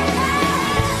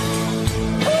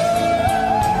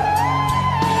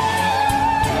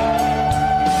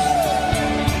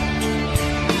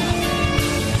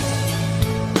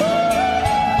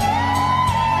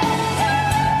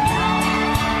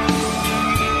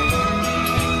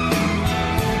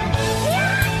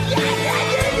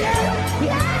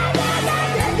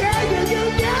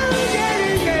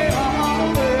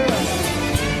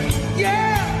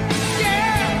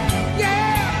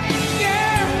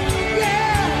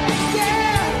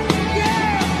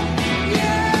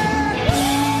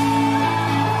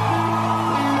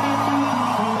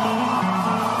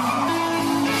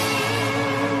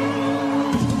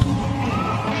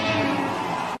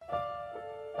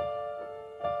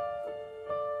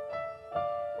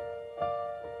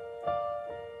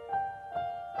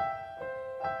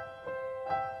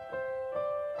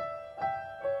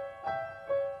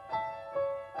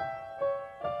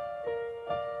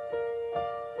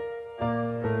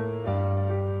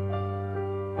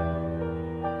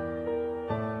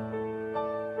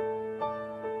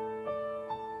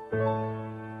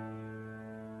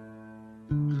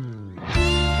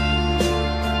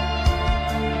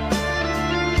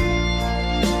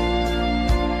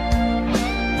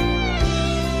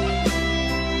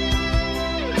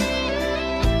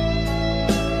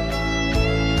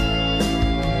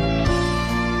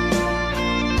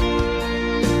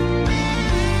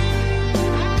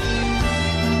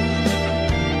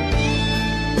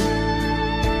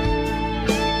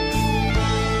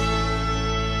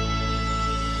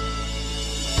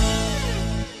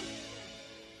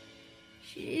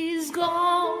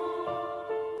 gone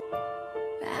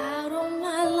out of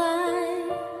my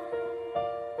life.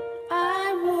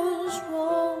 I was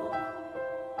wrong.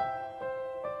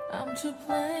 I'm to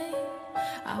blame.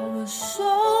 I was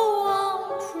so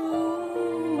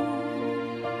untrue.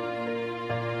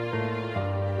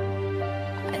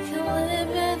 I can't live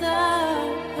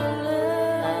without her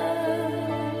love.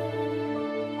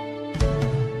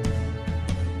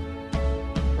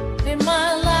 In my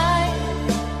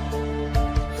life,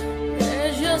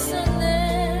 there's just an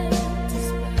empty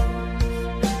space.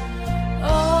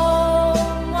 All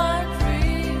my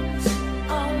dreams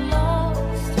are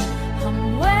lost. I'm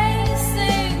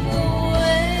wasting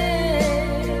away.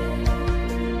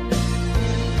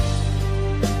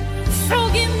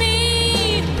 Forgive me,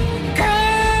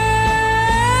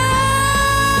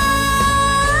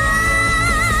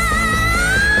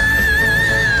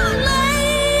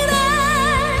 lady,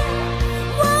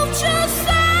 won't you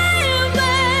save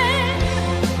me?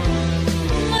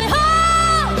 My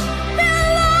heart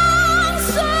belongs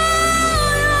to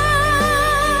you.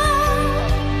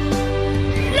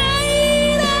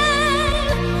 Lady,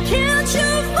 can't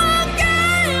you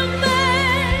forgive me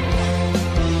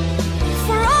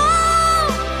for all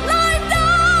I've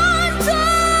done to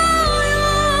you?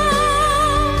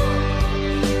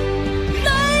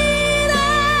 Lady,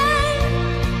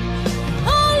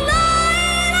 oh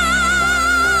lady.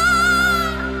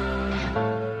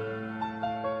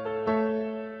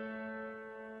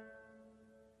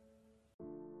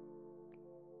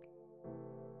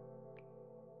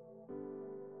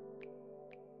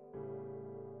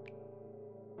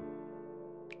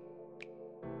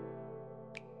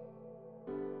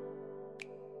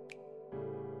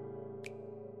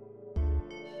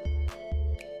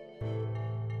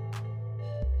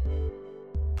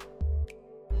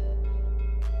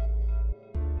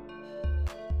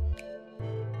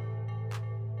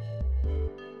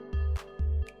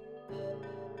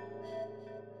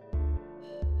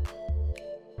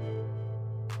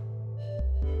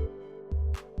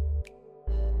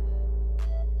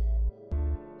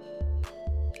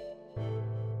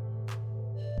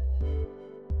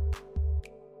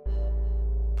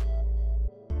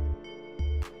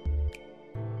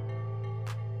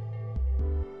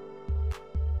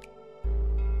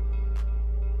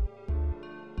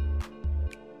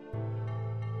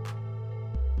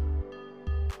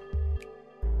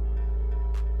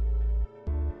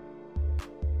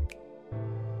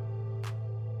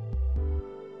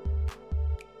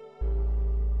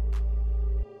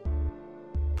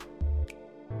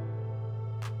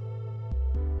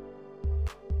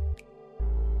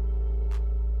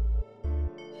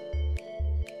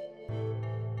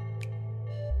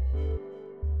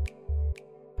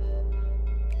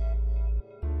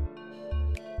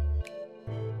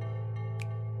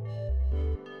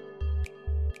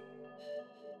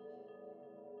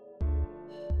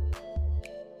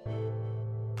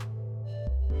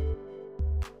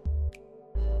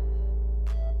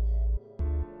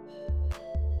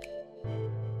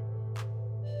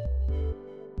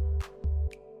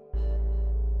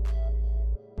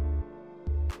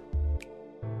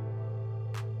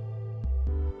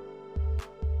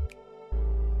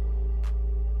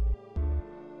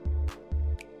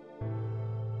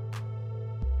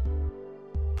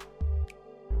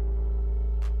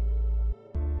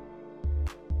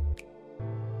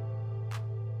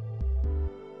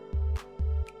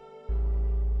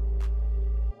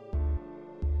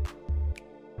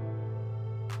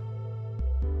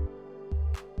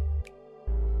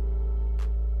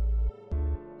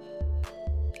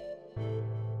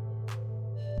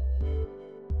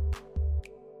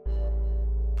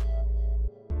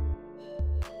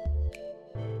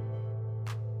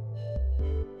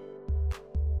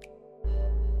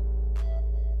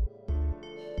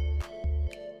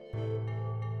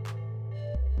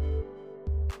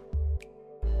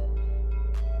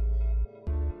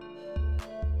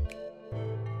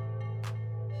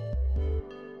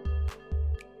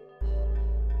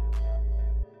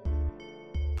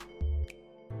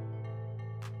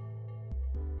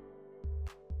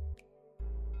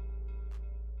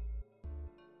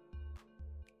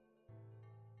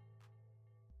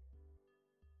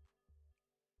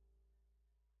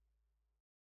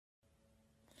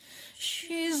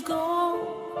 She's gone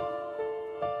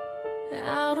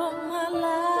out of my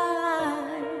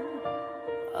life.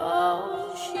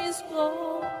 Oh, she's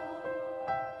gone.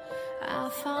 I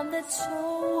found it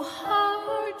so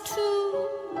hard to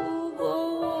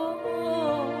go on.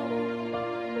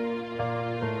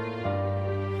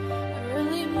 I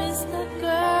really miss that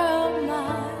girl,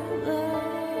 my love.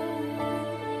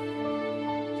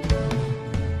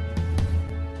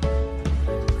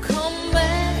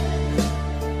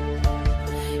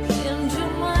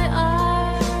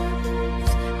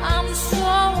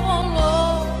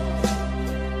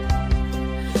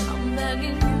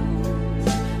 begging you.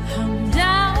 I'm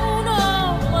down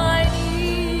on my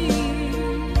knees.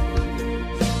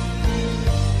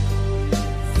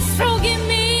 Forgive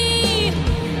me,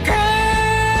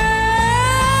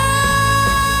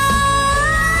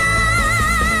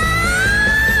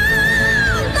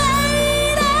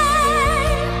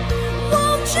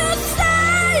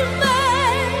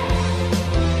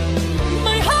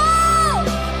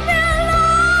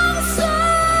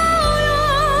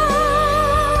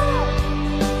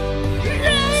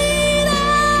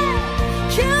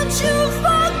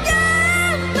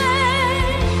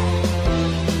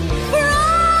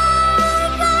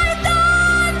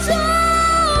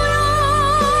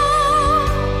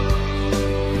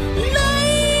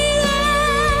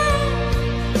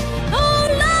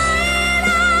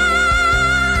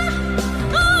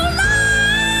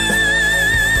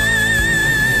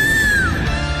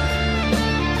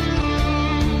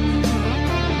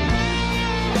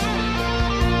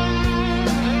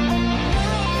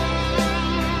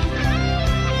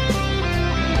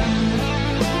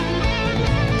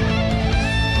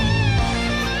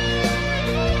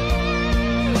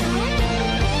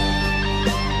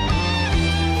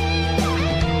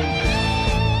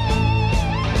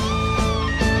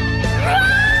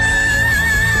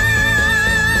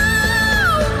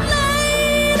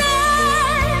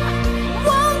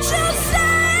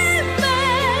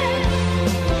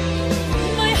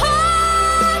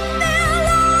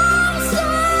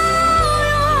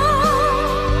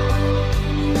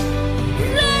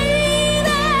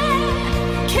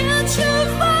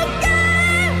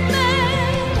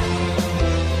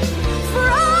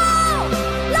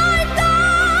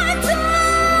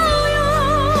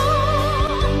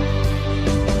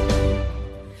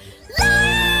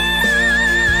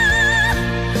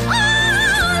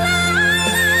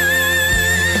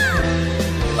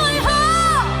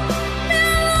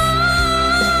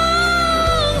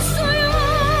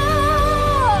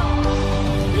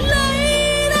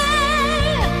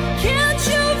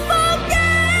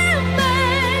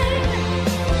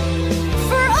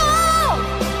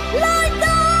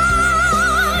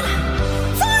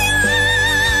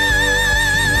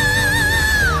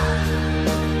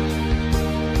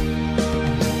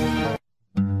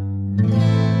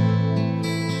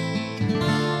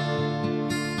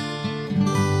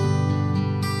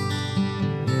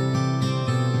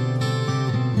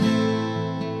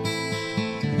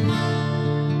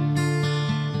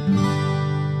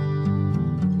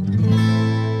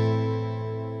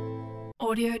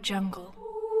 Audio Jungle.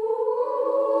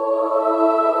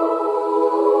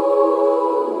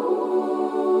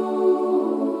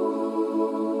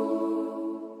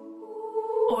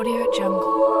 Audio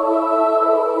Jungle.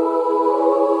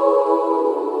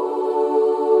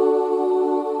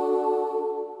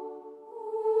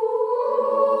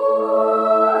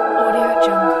 Audio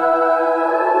Jungle.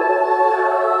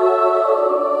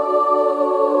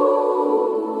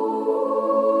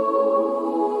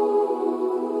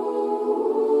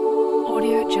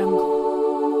 Audio Jungle.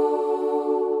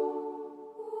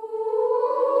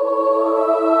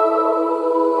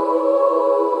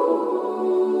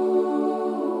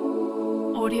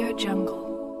 Audio Jungle.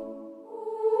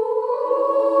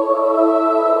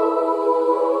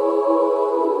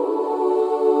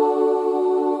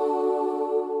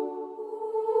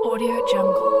 Audio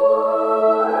Jungle.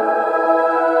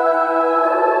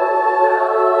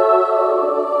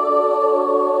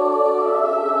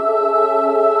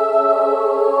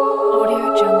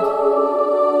 Audio Jungle.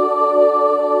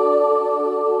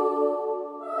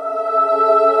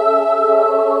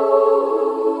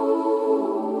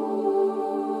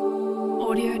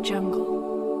 Audio Jungle. Audio Jungle.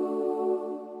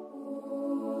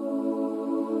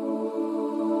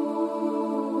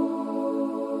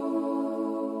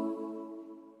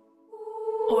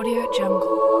 Audio Jungle. Audio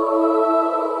Jungle.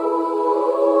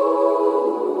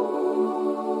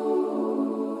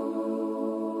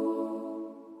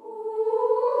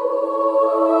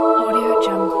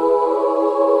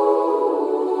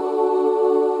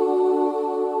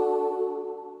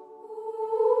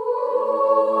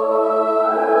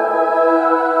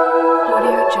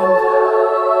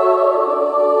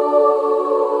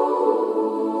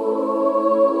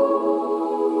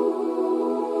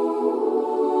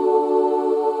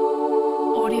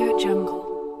 Audio Jungle.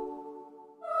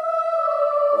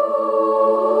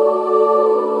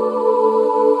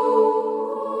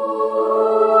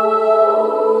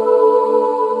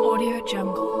 Audio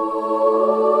Jungle.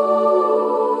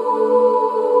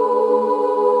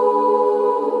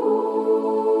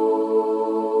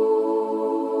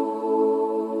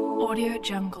 Audio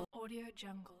Jungle. Audio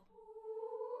Jungle.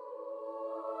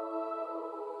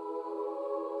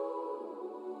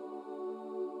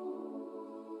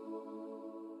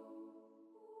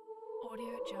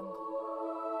 Audio Jungle.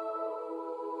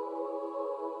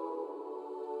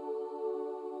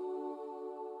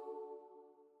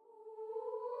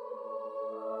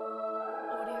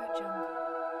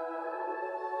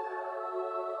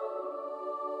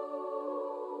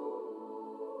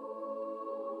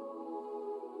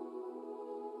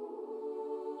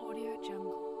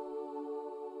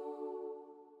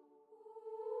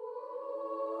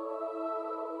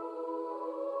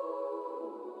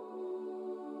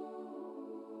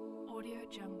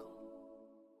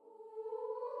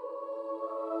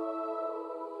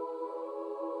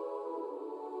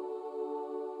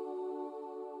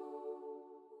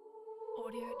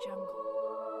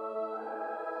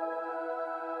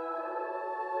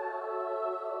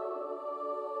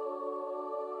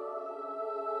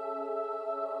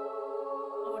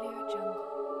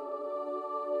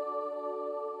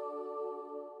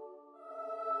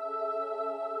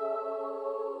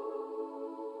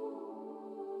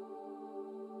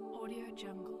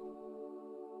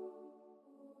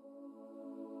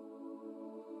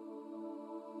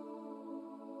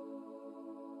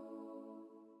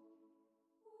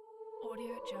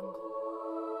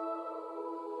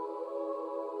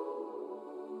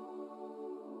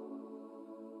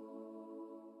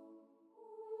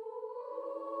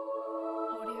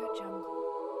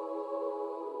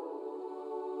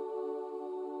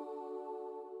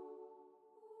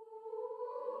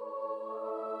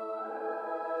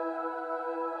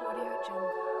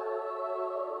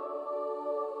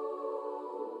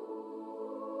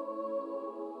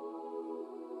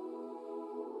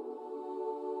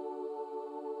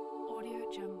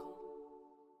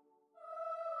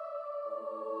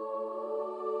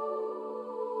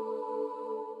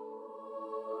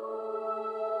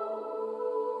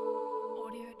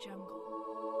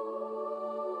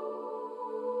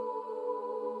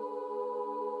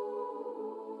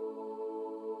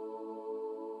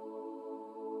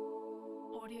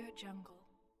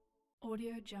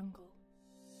 Audio Jungle. Audio Jungle.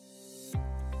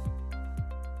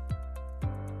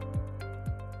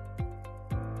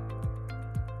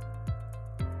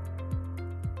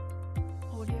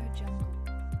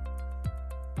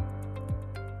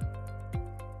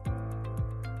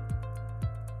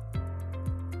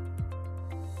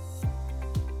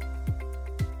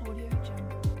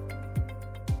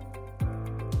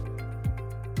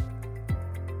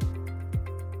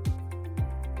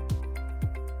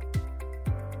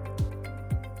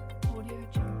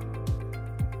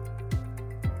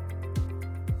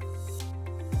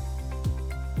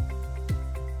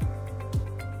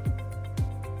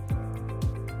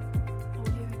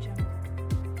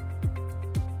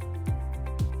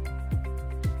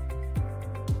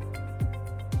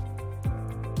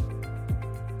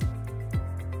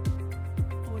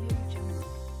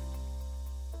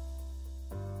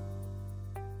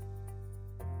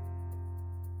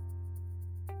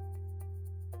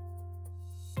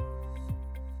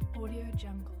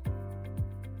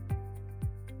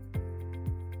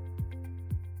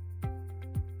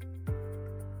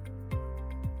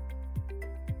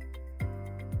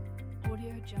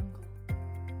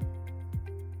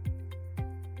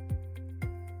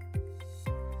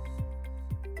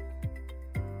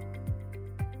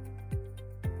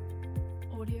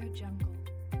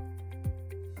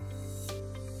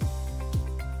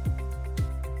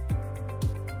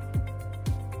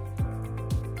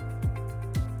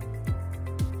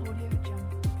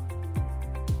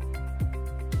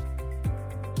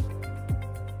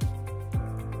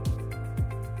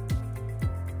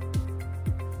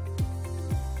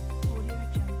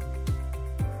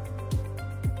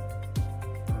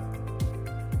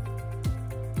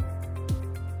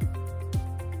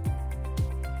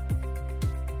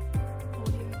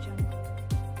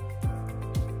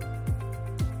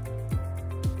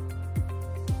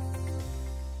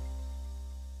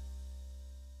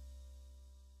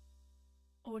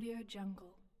 Audio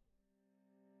Jungle.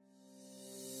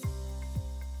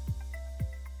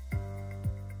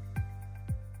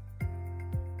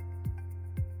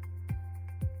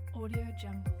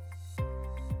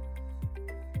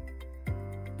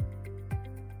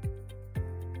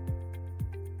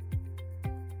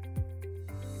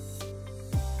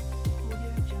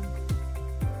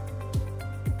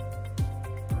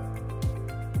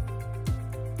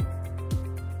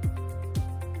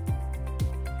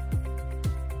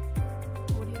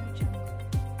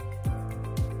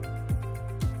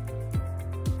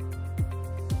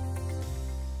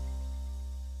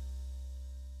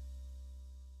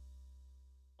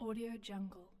 Audio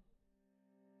Jungle.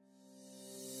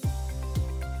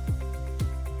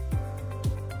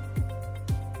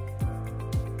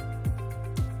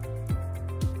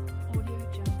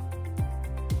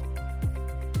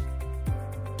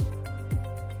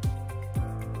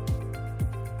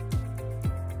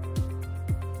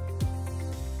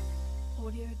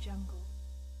 Jungle.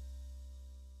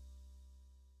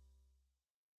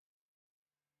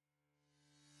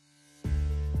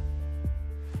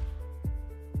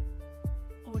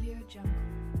 Audio Jungle.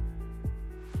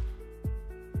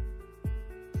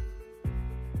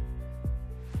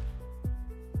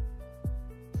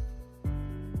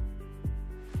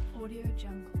 Audio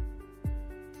Jungle.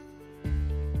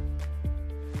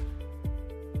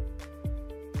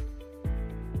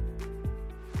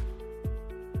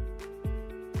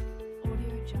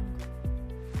 Audio Jungle.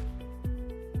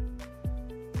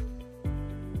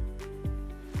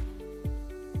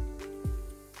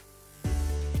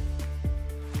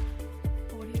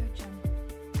 Audio Jungle.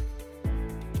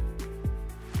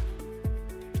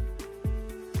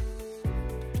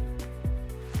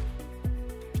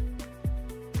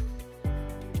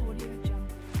 Audio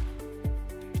Jungle.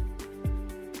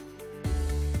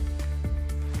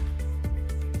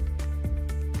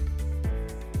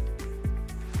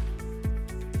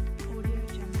 Audio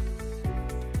Jungle.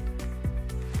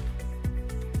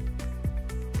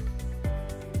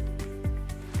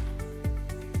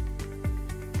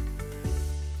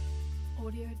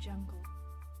 Audio Jungle.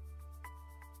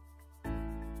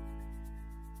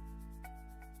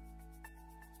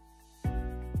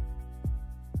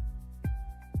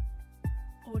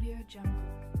 Audio Jungle.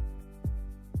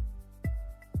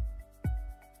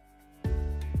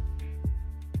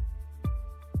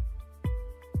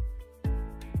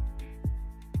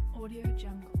 Audio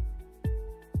Jungle. Audio Jungle.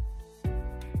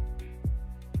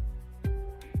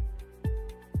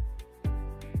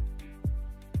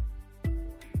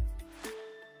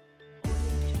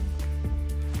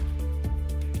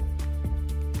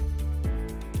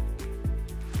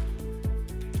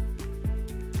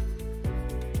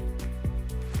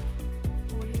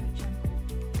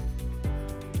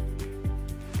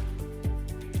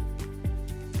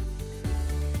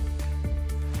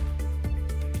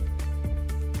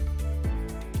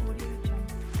 Audio Jungle. Audio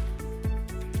Jungle.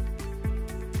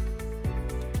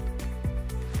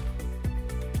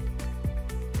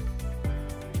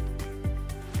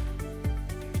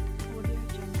 Audio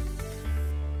Jungle.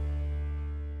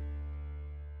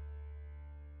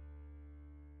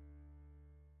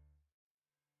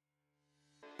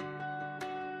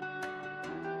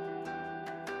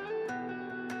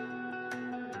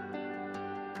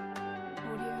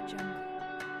 Audio Jungle.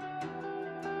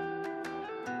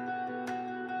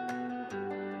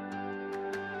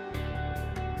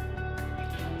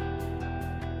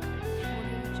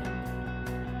 Audio Jungle.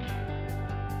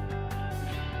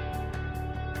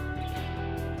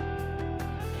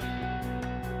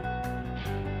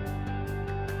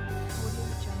 Audio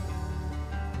Jungle.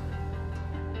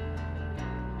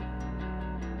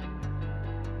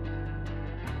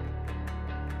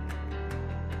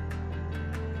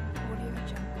 Audio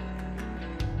Jungle.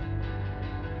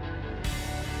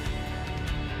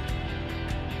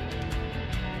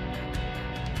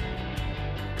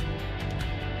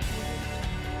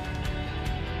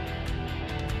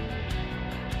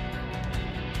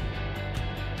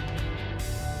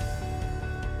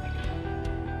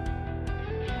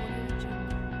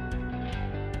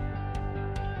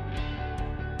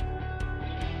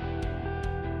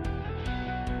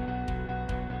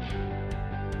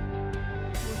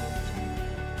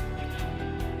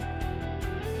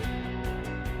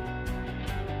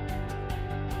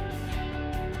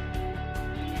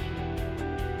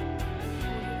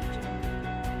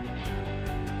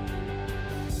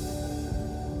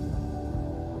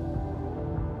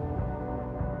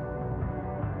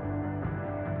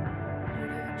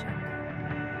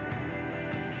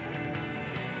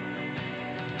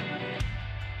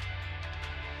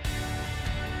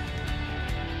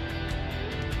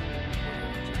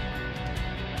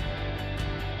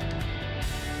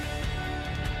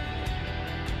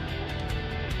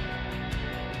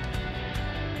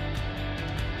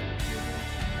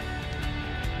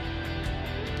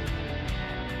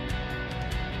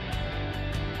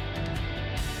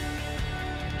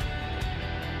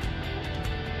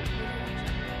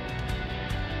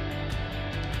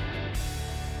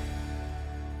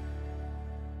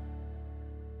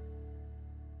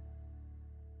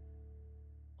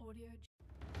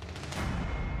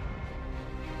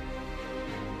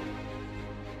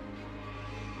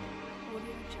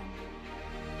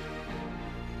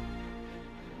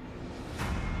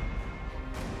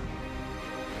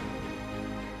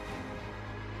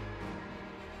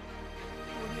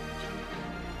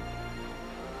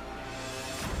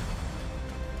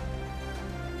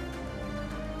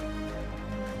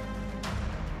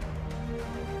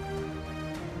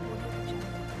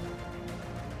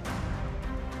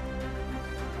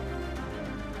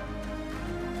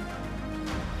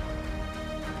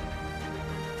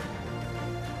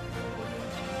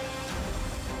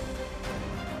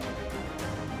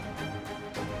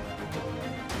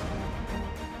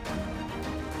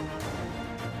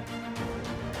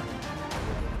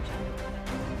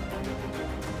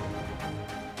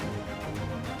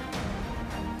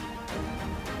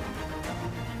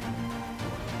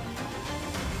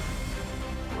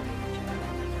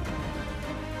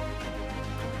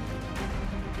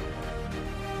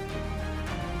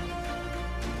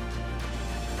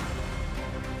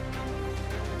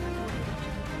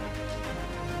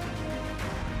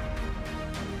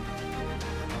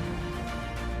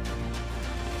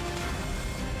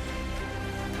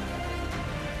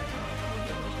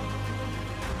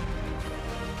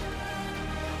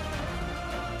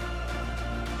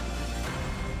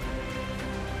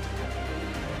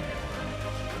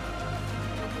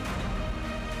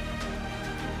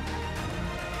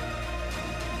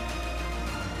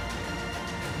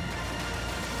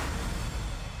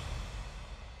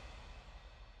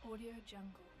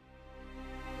 Jungle.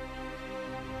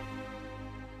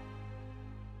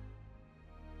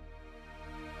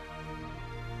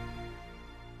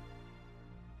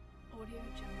 Audio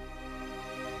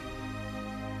Jungle.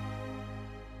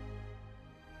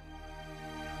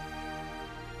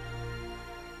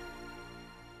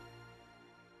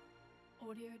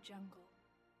 Audio Jungle.